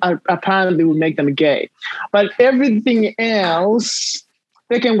apparently will make them gay. But everything else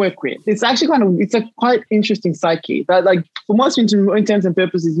they can work with. It's actually it's a quite interesting psyche that, like, for most intents and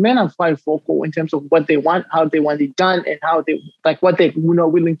purposes, men are quite vocal in terms of what they want, how they want it done, and how they like what they're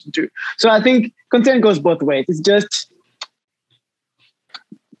willing to do. So I think consent goes both ways. It's just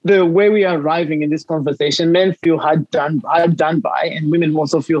the way we are arriving in this conversation. Men feel hard done by, and women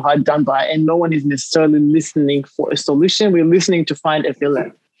also feel hard done by, and no one is necessarily listening for a solution. We're listening to find a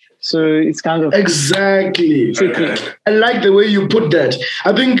villain. So it's kind of exactly tricky. I like the way you put that.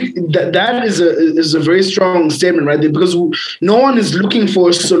 I think that is a very strong statement right there, because no one is looking for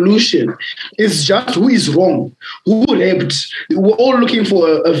a solution. It's just who is wrong, who raped. We're all looking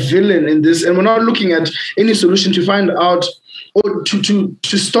for a villain in this, and we're not looking at any solution to find out or to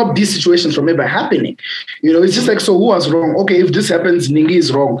stop these situations from ever happening. It's just like, so who was wrong? Okay, if this happens, Ningi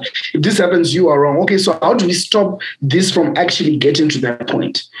is wrong. If this happens, you are wrong. Okay, so how do we stop this from actually getting to that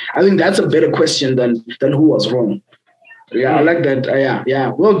point? I think that's a better question than who was wrong. Yeah, I like that.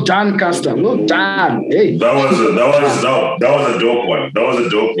 Yeah. Well done, Castor. Well done. Hey. That was a dope one.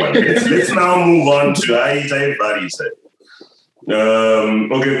 Let's now move on to Aita Barisa.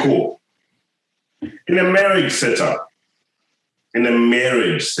 Okay, cool. In a marriage setup,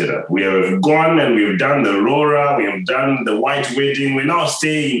 we have gone and we've done the Rora, we have done the white wedding. We're now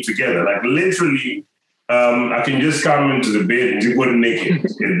staying together. Like, literally, I can just come into the bed and you put naked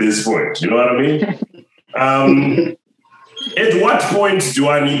at this point. You know what I mean? At what point do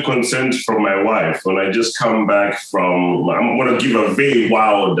I need consent from my wife when I just come back from? I'm going to give a very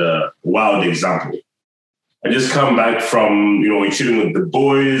wild example. I just come back from, we're chilling with the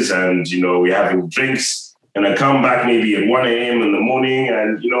boys and, we're having drinks. And I come back maybe at 1 a.m. in the morning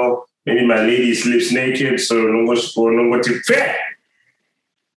and, maybe my lady sleeps naked. So I'm going to pay.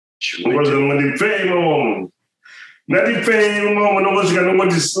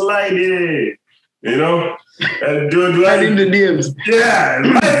 Slide. You know? And do it right in the DMs. Yeah,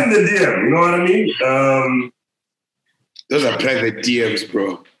 right in the DM. You know what I mean? Those are private DMs,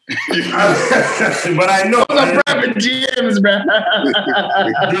 bro. But I know. Those are private DMs, bro.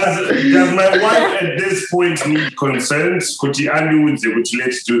 Does my wife at this point need consent? Could she would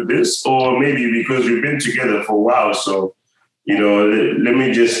let's do this? Or maybe because we've been together for a while, so let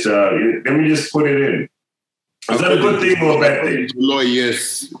me just put it in. Is that a good thing or a bad thing? Law,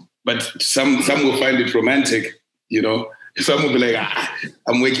 yes. But some will find it romantic, Some will be like,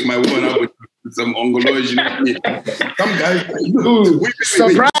 I'm waking my woman up with some ongology. Some guys,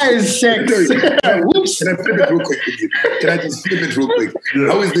 surprise sex. Whoops. Can I flip it real quick? Can I just flip it real quick? Yeah.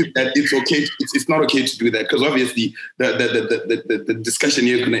 How is it that it's okay? It's not okay to do that? Because obviously the discussion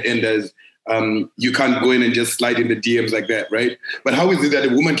here is going to end as you can't go in and just slide in the DMs like that, right? But how is it that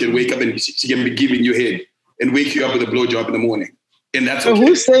a woman can wake up and she can be giving you head and wake you up with a blowjob in the morning? And that's okay. So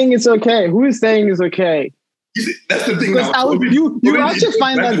who's saying it's okay? Who is saying it's okay? That's the thing. Because you actually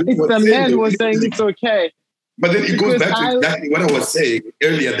find that it's the man who is saying it's okay. But then it goes back to exactly what I was saying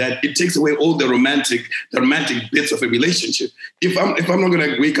earlier, that it takes away all the romantic bits of a relationship. If I'm not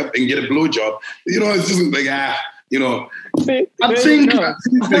gonna wake up and get a blowjob, it's just like I think,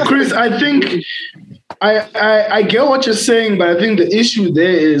 Chris, I get what you're saying, but I think the issue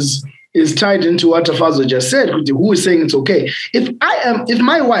there is tied into what Tafazo just said. Who is saying it's okay? If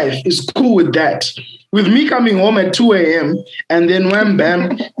my wife is cool with that, with me coming home at 2 a.m. and then wham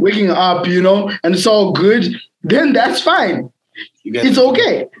bam waking up, and it's all good, then that's fine. It's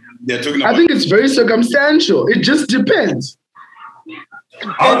okay. I think it's very circumstantial. It just depends.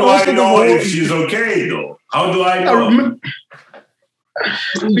 How do I know if she's okay though? How do I know?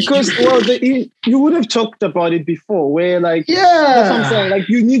 Because you would have talked about it before, where that's what I'm saying.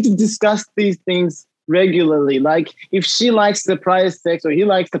 You need to discuss these things regularly. If she likes surprise sex or he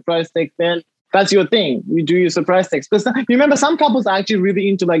likes surprise sex, then that's your thing. You do your surprise sex. Because remember, some couples are actually really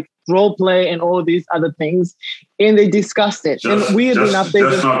into role play and all of these other things, and they discuss it. And weirdly enough,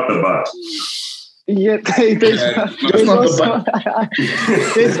 just not the butt. Yeah, there's also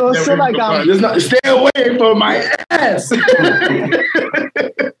stay away from my ass.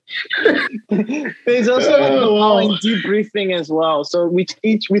 There's also debriefing as well. So with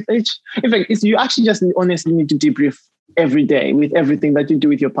each, in fact, you actually just honestly need to debrief every day with everything that you do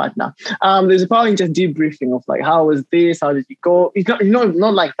with your partner. There's probably just debriefing of how was this? How did it go? It's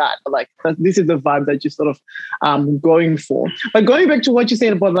not like that, but this is the vibe that you're sort of going for. But going back to what you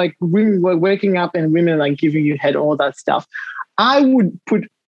said about women waking up and women giving you head, all that stuff, I would put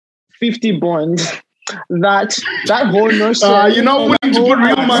 50 bonds that whole notion. You're not willing to put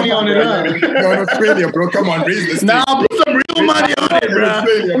real money on it, huh? You're in Australia, bro. Come on, raise this. Nah, put some real money on it, bro.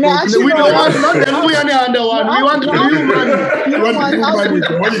 We don't want not the under one. We want real money.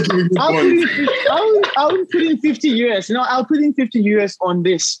 I would put in 50 US. I'll put in 50 US on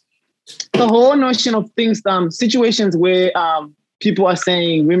this. The whole notion of things, situations where people are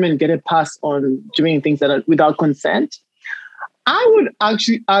saying women get a pass on doing things that are without consent. I would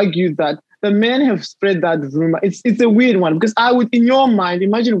actually argue that the men have spread that rumor. It's a weird one because I would, in your mind,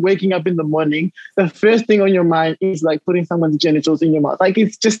 imagine waking up in the morning, the first thing on your mind is putting someone's genitals in your mouth. I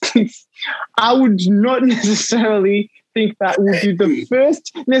would not necessarily think that would be the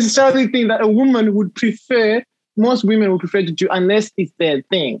first necessarily thing that a woman would prefer. Most women would prefer to do unless it's their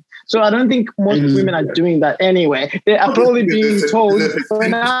thing. So I don't think most women are doing that anyway. They are probably being told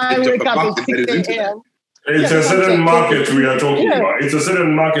when I wake up at 6 a.m. It's a certain market we are talking about. It's a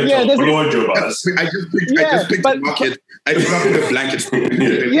certain market of blowjobs. I just picked the market. I did not put a blanket.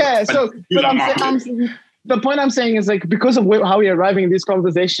 Yeah, so the point I'm saying is because of how we're arriving in this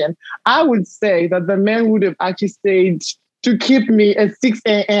conversation, I would say that the men would have actually stayed to keep me at 6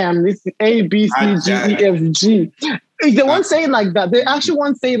 a.m. This is A, B, C, G, E, F, G. If they won't say it like that, they actually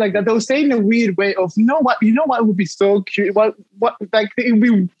won't say it like that. They'll say it in a weird way of, you know what would be so cute? It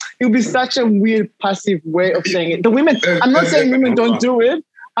would be such a weird passive way of saying it. The women, I'm not saying women don't do it.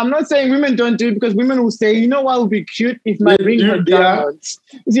 I'm not saying women don't do it because women will say, you know what would be cute if my ring had diamonds.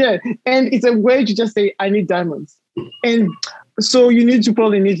 Yeah. And it's a way to just say, I need diamonds. And so you need to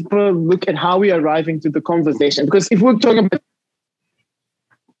probably look at how we are arriving to the conversation. Because if we're talking about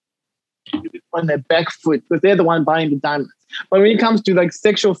on their back foot, because they're the one buying the diamonds. But when it comes to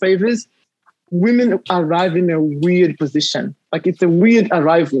sexual favors, women arrive in a weird position. It's a weird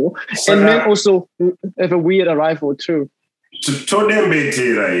arrival. And men also have a weird arrival too. I don't know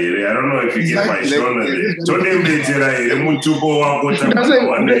if you get my shoulder there.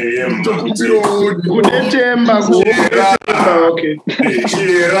 Okay.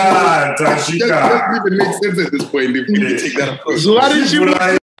 That doesn't even make sense at this point if you take that approach. So why did you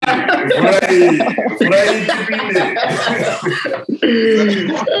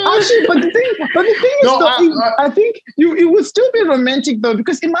Actually, but the thing is, I think it would still be romantic though,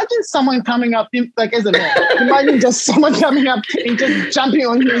 because imagine someone coming up, like as a man, imagine just someone coming up and just jumping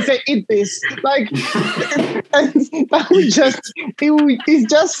on you and say, "Eat this," like that would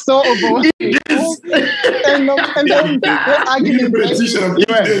it's just so overwhelming. And then their argument, their argument is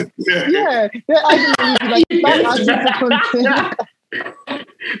like, not asking for consent.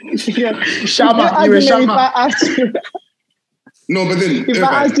 No, but then if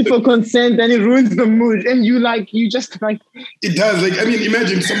I ask you for consent, then it ruins the mood, and you just like it does. Like, I mean,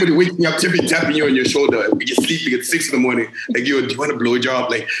 imagine somebody waking up, tapping you on your shoulder. You're sleeping at 6 a.m. Like, do you want a blowjob?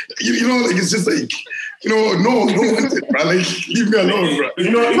 Like, you know, like it's just like, no one, bro. Like, leave me alone, bro.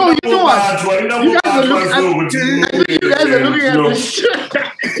 You know what? You guys are looking at this.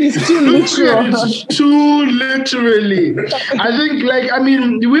 It's too literal. Too literally. I think, like, I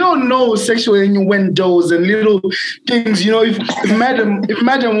mean, we all know sexual innuendos and little things. You know, if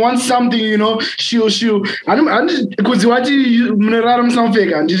madam wants something, you know, she'll. I'm just because what you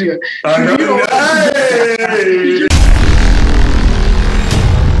something.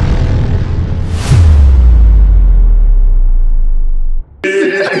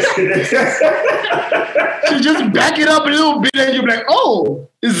 To just back it up a little bit and you're like, oh,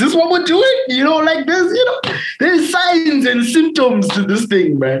 is this what we're doing? You know, like this, you know, there's signs and symptoms to this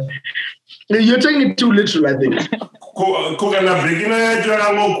thing, man. You're taking it too literal, I think.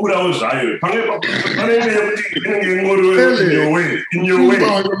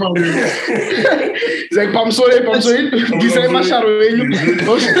 It's like, I'm sorry.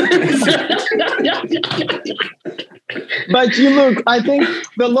 But you look, I think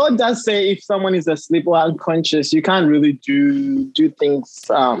the Lord does say if someone is asleep or unconscious, you can't really do things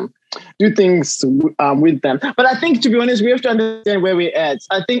with them. But I think, to be honest, we have to understand where we're at.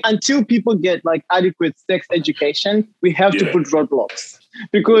 I think until people get like adequate sex education, we have to put roadblocks.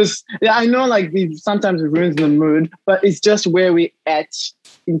 Because I know like sometimes it ruins the mood, but it's just where we're at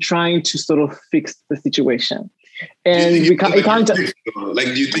in trying to sort of fix the situation. And we can't. Like,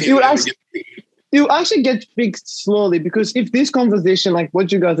 do you think you actually get fixed slowly, because if this conversation, like what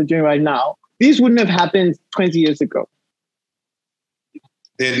you guys are doing right now, these wouldn't have happened 20 years ago.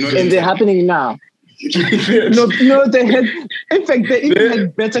 They're happening now. No, they had. In fact, they even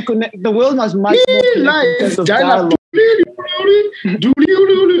had better connect. The world was much more dialogue.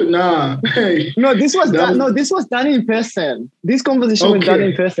 Nah. No, this was done. No, this was done in person. This conversation was done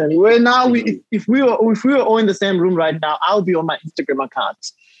in person. Where now, if we were all in the same room right now, I'll be on my Instagram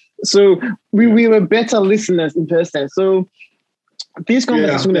account. So we were better listeners in person. So these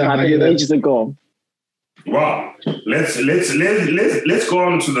conversations happened ages ago. Wow. Let's go on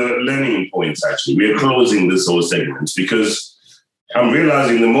to the learning points. Actually, we're closing this whole segment because I'm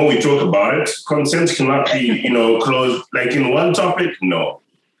realizing the more we talk about it, consent cannot be, closed like in one topic. No,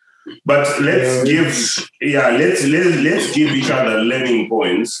 but let's give each other learning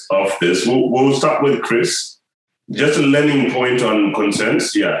points of this. We'll start with Chris. Just a learning point on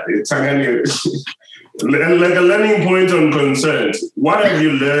consent. Yeah, it's like a learning point on consent. What have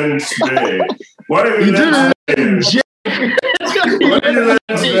you learned today? What have you learned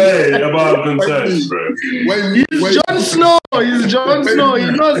today about consent, bro? He's Jon Snow. He's Jon Snow. He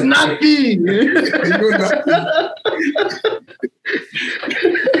knows nothing.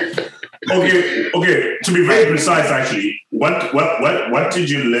 Okay. To be very precise, actually, what did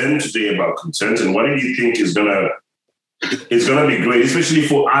you learn today about consent, and what do you think is gonna be great, especially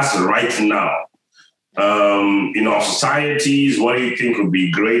for us right now? In our societies, what do you think would be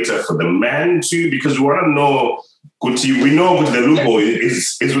greater for the men too? Because we want to know, we know the loophole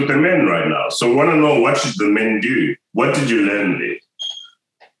is with the men right now. So we want to know, what should the men do? What did you learn there?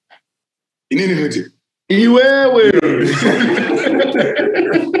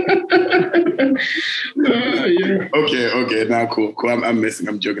 Okay, now cool. I'm messing,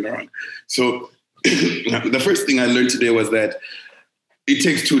 I'm joking around. So the first thing I learned today was that it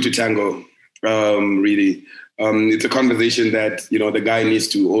takes two to tango. Really, it's a conversation that the guy needs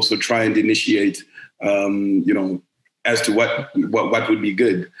to also try and initiate. As to what would be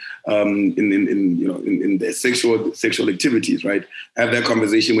good in the sexual activities, right? Have that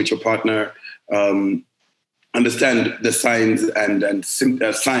conversation with your partner. Understand the signs and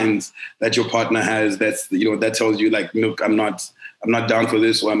signs that your partner has. That tells you like, look, I'm not down for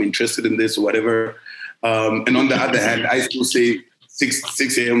this, or I'm interested in this, or whatever. And on the other hand, I still say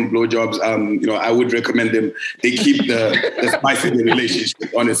 6 a.m. blowjobs. I would recommend them. They keep the spice in the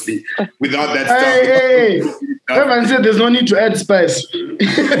relationship. Honestly, without that stuff. Hey. Everyone said there's no need to add spice.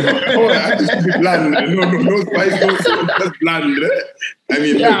 Oh, I just be bland. No spice, no salt, just bland. I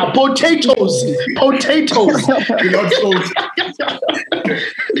mean, yeah, potatoes. without salt.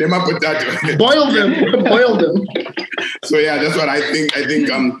 Lemon potato. Boil them. So yeah, that's what I think.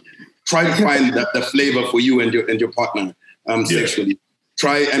 Try to find the flavor for you and your partner sexually.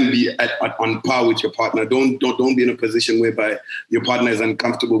 Try and be on par with your partner. Don't be in a position whereby your partner is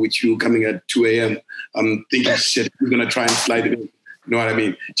uncomfortable with you coming at 2 a.m. Thinking shit, we're gonna try and slide it in. You know what I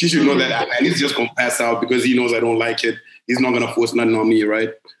mean? She should know that I need to just gonna pass out because he knows I don't like it. He's not gonna force nothing on me,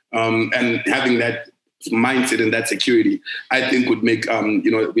 right? And having that mindset and that security, I think would make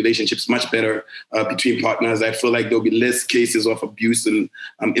relationships much better between partners. I feel like there'll be less cases of abuse in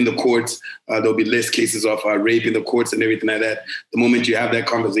the courts. There'll be less cases of rape in the courts and everything like that. The moment you have that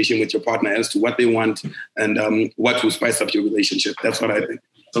conversation with your partner as to what they want and what will spice up your relationship. That's what I think.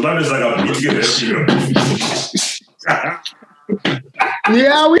 So that is like a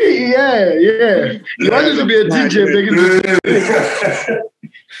yeah. You wanted to be a DJ,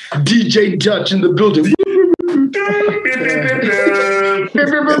 DJ Dutch in the building.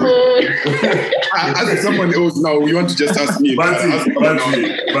 As someone else now, you want to just ask me.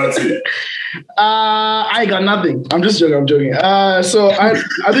 That's it. I got nothing. I'm just joking. I'm joking. So I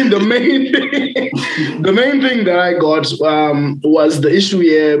think the main thing that I got was the issue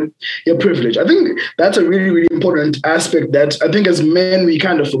here, your privilege. I think that's a really, really important aspect that I think as men we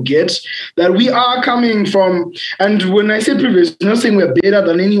kind of forget that we are coming from. And when I say privilege, I'm not saying we're better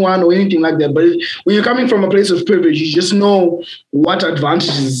than anyone or anything like that. But when you're coming from a place of privilege, you just know what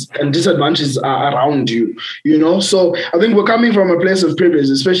advantages and disadvantages are around you. You know, so I think we're coming from a place of privilege,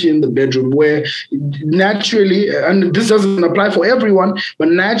 especially in the bedroom, where naturally, and this doesn't apply for everyone, but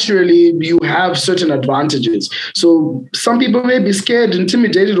naturally you have certain advantages. So some people may be scared,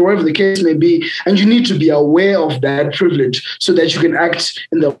 intimidated, or whatever the case may be, and you need to be aware of that privilege so that you can act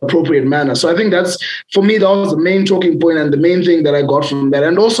in the appropriate manner. So I think that's, for me, that was the main talking point and the main thing that I got from that.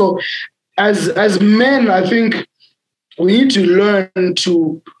 And also, as men, I think we need to learn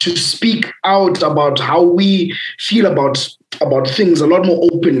to speak out about how we feel about things a lot more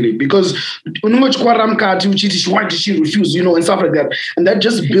openly, because she refused, you know, and stuff like that. And that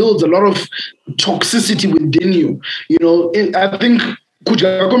just builds a lot of toxicity within you. You know, I think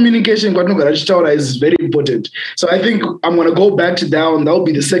communication is very important. So I think I'm going to go back to that, and that'll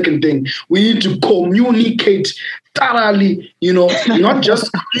be the second thing. We need to communicate thoroughly, you know, not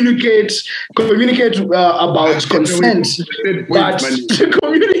just communicate about consent, but to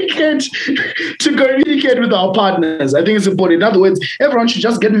communicate with our partners. I think it's important. In other words, everyone should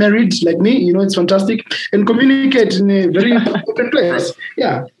just get married like me, you know, it's fantastic, and communicate in a very open place.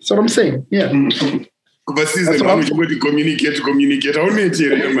 Yeah, that's what I'm saying. Yeah. But going to communicate. I only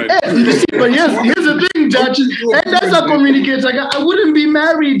man. But here's the thing, Judge. And that's a communicator. I wouldn't be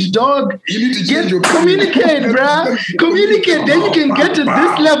married, dog. You need to change your communicate, bruh. Communicate. Then you can get to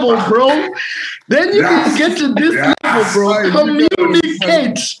this level, bro. Then you can get to this level, bro.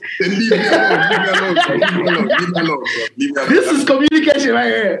 Communicate. Then leave me alone. This is communication right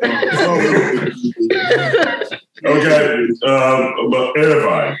here. Okay, but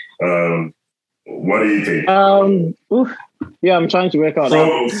Irvine, what do you think? Yeah, I'm trying to work out.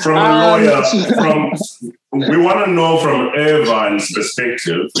 From a lawyer, we want to know from Irvine's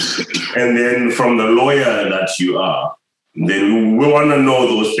perspective, and then from the lawyer that you are, then we want to know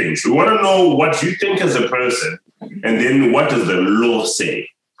those things. We want to know what you think as a person, and then what does the law say?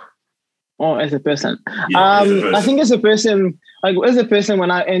 Oh, as a person. Yeah, as a person. I think as a person,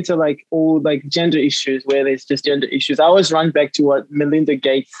 when I enter all gender issues, where there's just gender issues, I always run back to what Melinda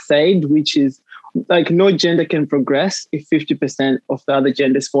Gates said, which is no gender can progress if 50% of the other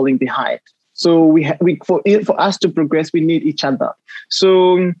gender is falling behind. So for us to progress, we need each other.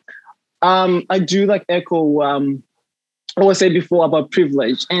 So I do echo what I said before about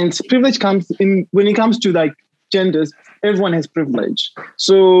privilege, and privilege comes in when it comes to genders. Everyone has privilege.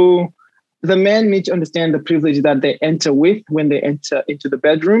 So the men need to understand the privilege that they enter with when they enter into the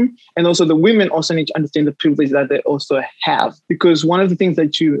bedroom. And also the women also need to understand the privilege that they also have. Because one of the things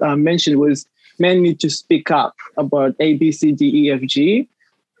that you mentioned was men need to speak up about A, B, C, D, E, F, G,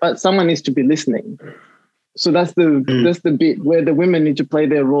 but someone needs to be listening. So that's the bit where the women need to play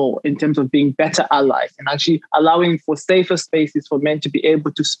their role in terms of being better allies and actually allowing for safer spaces for men to be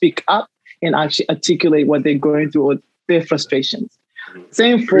able to speak up and actually articulate what they're going through or their frustrations.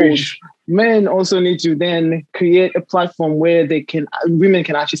 Same for men also need to then create a platform where women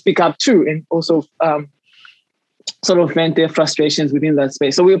can actually speak up too, and also sort of vent their frustrations within that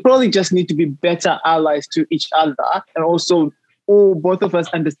space. So we probably just need to be better allies to each other, and also both of us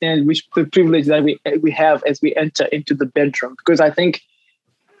understand the privilege that we have as we enter into the bedroom. Because I think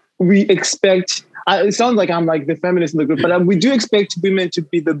we expect, it sounds like I'm like the feminist in the group, but we do expect women to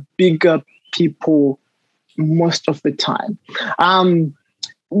be the bigger people most of the time.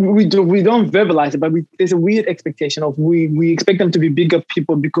 We don't verbalize it, but there's a weird expectation of we expect them to be bigger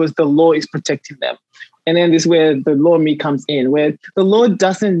people because the law is protecting them. And then this is where the law me comes in, where the law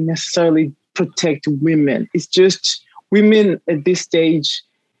doesn't necessarily protect women. It's just women at this stage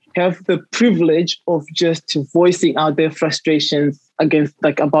have the privilege of just voicing out their frustrations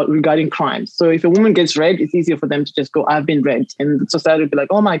regarding crimes. So if a woman gets raped, it's easier for them to just go, I've been raped. And society will be like,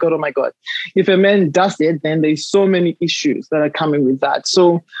 oh my God. If a man does it, then there's so many issues that are coming with that.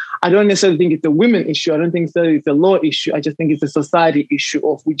 So I don't necessarily think it's a women issue. I don't think it's a law issue. I just think it's a society issue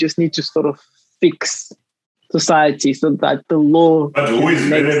of we just need to sort of fix society so that the law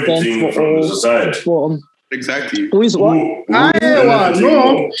makes sense for all. Society? Exactly. Who is what?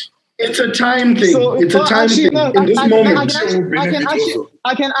 No. It's a time thing. It's a time thing. In this moment,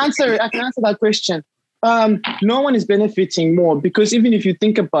 I can answer that question. No one is benefiting more because even if you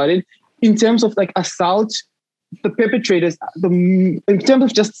think about it, in terms of like assault, the perpetrators, in terms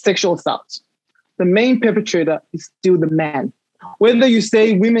of just sexual assault, the main perpetrator is still the man. Whether you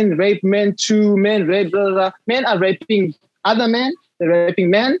say women rape men too, men rape, blah, blah, blah, men are raping other men, they're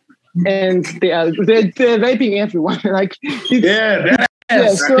raping men, and they're raping everyone. Like so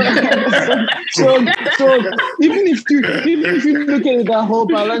even if you look at the whole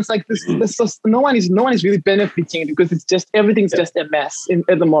balance, like this no one is really benefiting because it's just everything's just a mess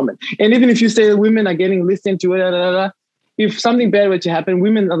at the moment. And even if you say women are getting listened to, if something bad were to happen,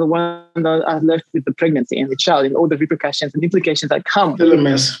 women are the ones that are left with the pregnancy and the child and all the repercussions and implications that come. Still a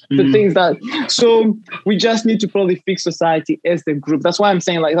mess. The things that, so we just need to probably fix society as the group. That's why I'm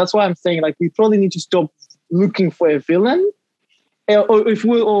saying we probably need to stop looking for a villain. Or if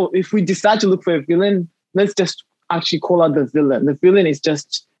we decide to look for a villain, let's just actually call out the villain. The villain is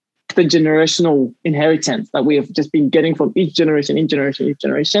just the generational inheritance that we have just been getting from each generation.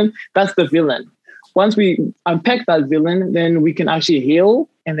 That's the villain. Once we unpack that villain, then we can actually heal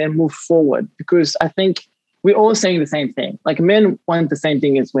and then move forward. Because I think we're all saying the same thing. Like men want the same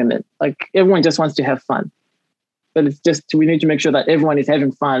thing as women. Like everyone just wants to have fun. But it's just, we need to make sure that everyone is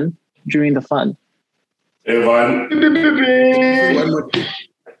having fun during the fun. Everyone. One more thing.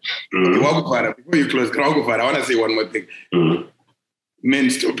 Before you close, I want to say one more thing. Men,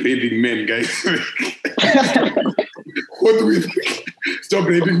 stop raping men, guys. What do we think? Stop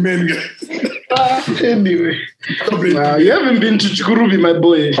raping men, guys. Anyway. You haven't been to Chikurubi, my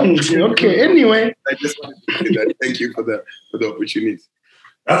boy. Okay, anyway. I just wanted to say that. Thank you for the opportunity.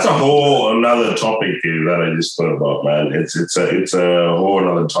 That's a whole another topic that I just thought about, man. It's a whole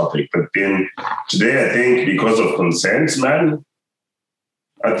another topic. But then today, I think because of consent, man,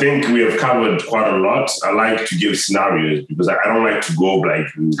 I think we have covered quite a lot. I like to give scenarios because I don't like to go like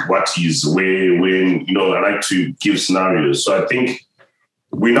what is, where, when, I like to give scenarios. So I think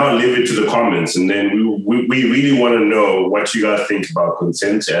we now leave it to the comments, and then we really want to know what you guys think about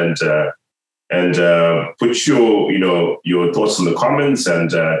consent and put your thoughts in the comments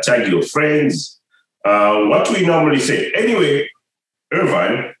and tag your friends. What do we normally say? Anyway,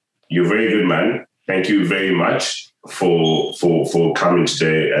 Irvine, you're a very good man. Thank you very much for coming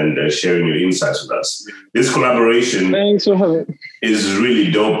today and sharing your insights with us. This collaboration is really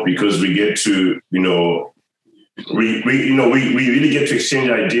dope because we get to, we really get to exchange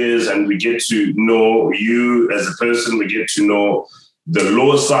ideas and we get to know you as a person. We get to know the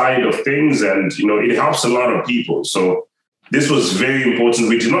law side of things, and it helps a lot of people. So this was very important.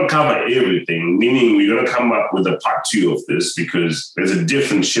 We did not cover everything, meaning we're going to come up with a part 2 of this because there's a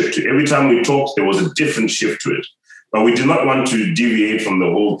different shift to it. Every time we talked, there was a different shift to it. But we did not want to deviate from the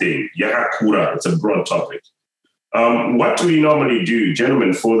whole thing. Yakakura, it's a broad topic. What do we normally do,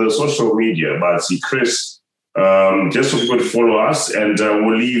 gentlemen, for the social media? But see, Chris, just so people to follow us, and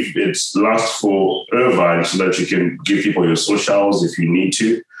we'll leave it last for Irvine so that you can give people your socials if you need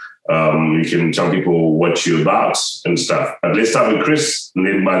to. You can tell people what you're about and stuff. But let's start with Chris, and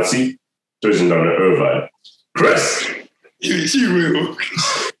then Batsi, touching down to Irvine. Chris! She will.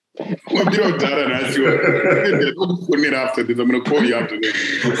 I'm going to after this. I'm going to call you after this.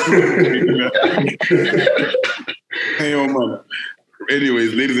 Hey, man.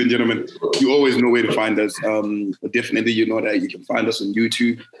 Anyways, ladies and gentlemen, you always know where to find us. Definitely, you know that you can find us on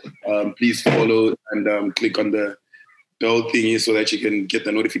YouTube. Please follow and click on the bell thingy so that you can get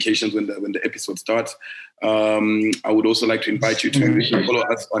the notifications when the episode starts. I would also like to invite you to follow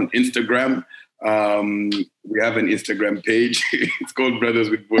us on Instagram. We have an Instagram page. It's called Brothers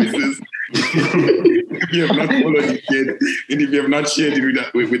with Voices. If you have not followed it yet, and if you have not shared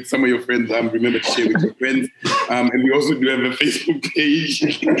it with some of your friends, remember to share with your friends. And we also do have a Facebook page.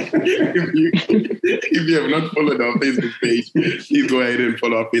 If you have not followed our Facebook page, please go ahead and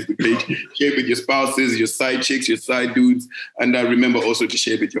follow our Facebook page. Share it with your spouses, your side chicks, your side dudes, and remember also to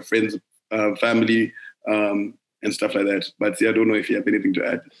share it with your friends, family, and stuff like that. But I don't know if you have anything to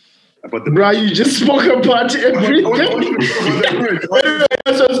add. Bro, you just spoke about everything. So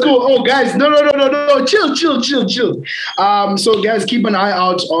it's cool. Oh, guys, no. Chill. So, guys, keep an eye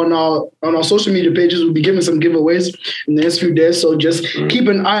out on our social media pages. We'll be giving some giveaways in the next few days. So just keep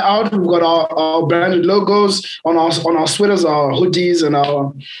an eye out. We've got our branded logos on our sweaters, our hoodies, and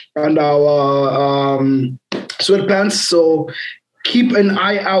our sweatpants. So keep an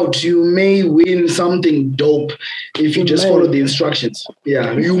eye out. You may win something dope if you just follow the instructions.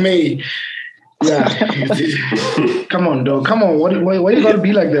 Yeah, you may. Yeah. Come on, dog. Come on. Why you gotta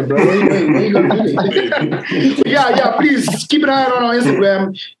be like that, bro? Why you gotta be like that? Yeah. Please keep an eye out on our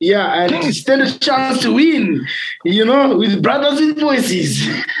Instagram. Yeah, and stand a chance to win. With Brothers with Voices.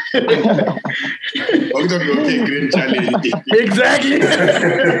 Okay, great challenge. Exactly.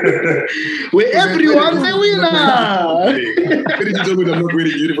 Where everyone's a winner. I'm not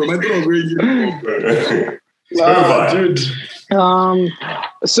wearing uniform. I thought I was wearing uniform. Dude.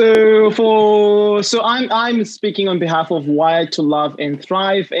 So I'm speaking on behalf of Wired to Love and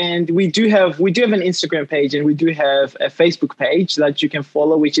Thrive, and we do have an Instagram page and we do have a Facebook page that you can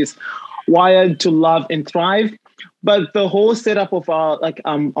follow, which is Wired to Love and Thrive. But the whole setup of our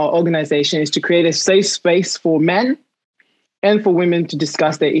organization is to create a safe space for men and for women to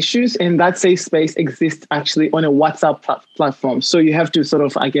discuss their issues. And that safe space exists actually on a WhatsApp platform. So you have to sort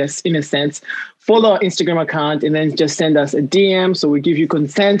of, I guess, in a sense, follow our Instagram account and then just send us a DM. So we give you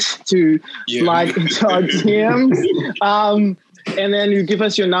consent to slide into our DMs. And then you give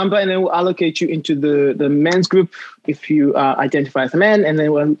us your number and then we'll allocate you into the men's group if you identify as a man. And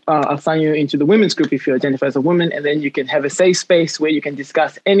then we'll assign you into the women's group if you identify as a woman. And then you can have a safe space where you can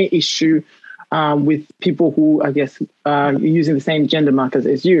discuss any issue with people who, I guess, using the same gender markers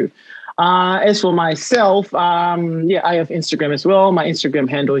as you. As for myself, I have Instagram as well. My Instagram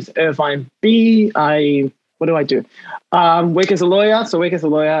handle is Irvine B. What do I do? Work as a lawyer. So work as a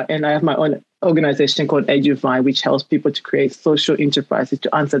lawyer, and I have my own organization called Eduvine, which helps people to create social enterprises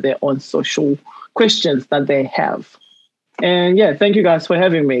to answer their own social questions that they have. And thank you guys for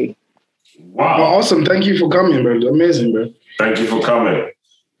having me. Wow. Awesome. Thank you for coming, bro. Amazing, bro. Thank you for coming.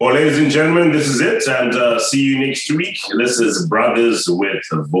 Well, ladies and gentlemen, this is it. And see you next week. This is Brothers with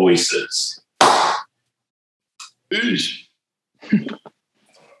Voices.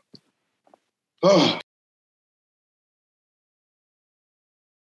 Oh.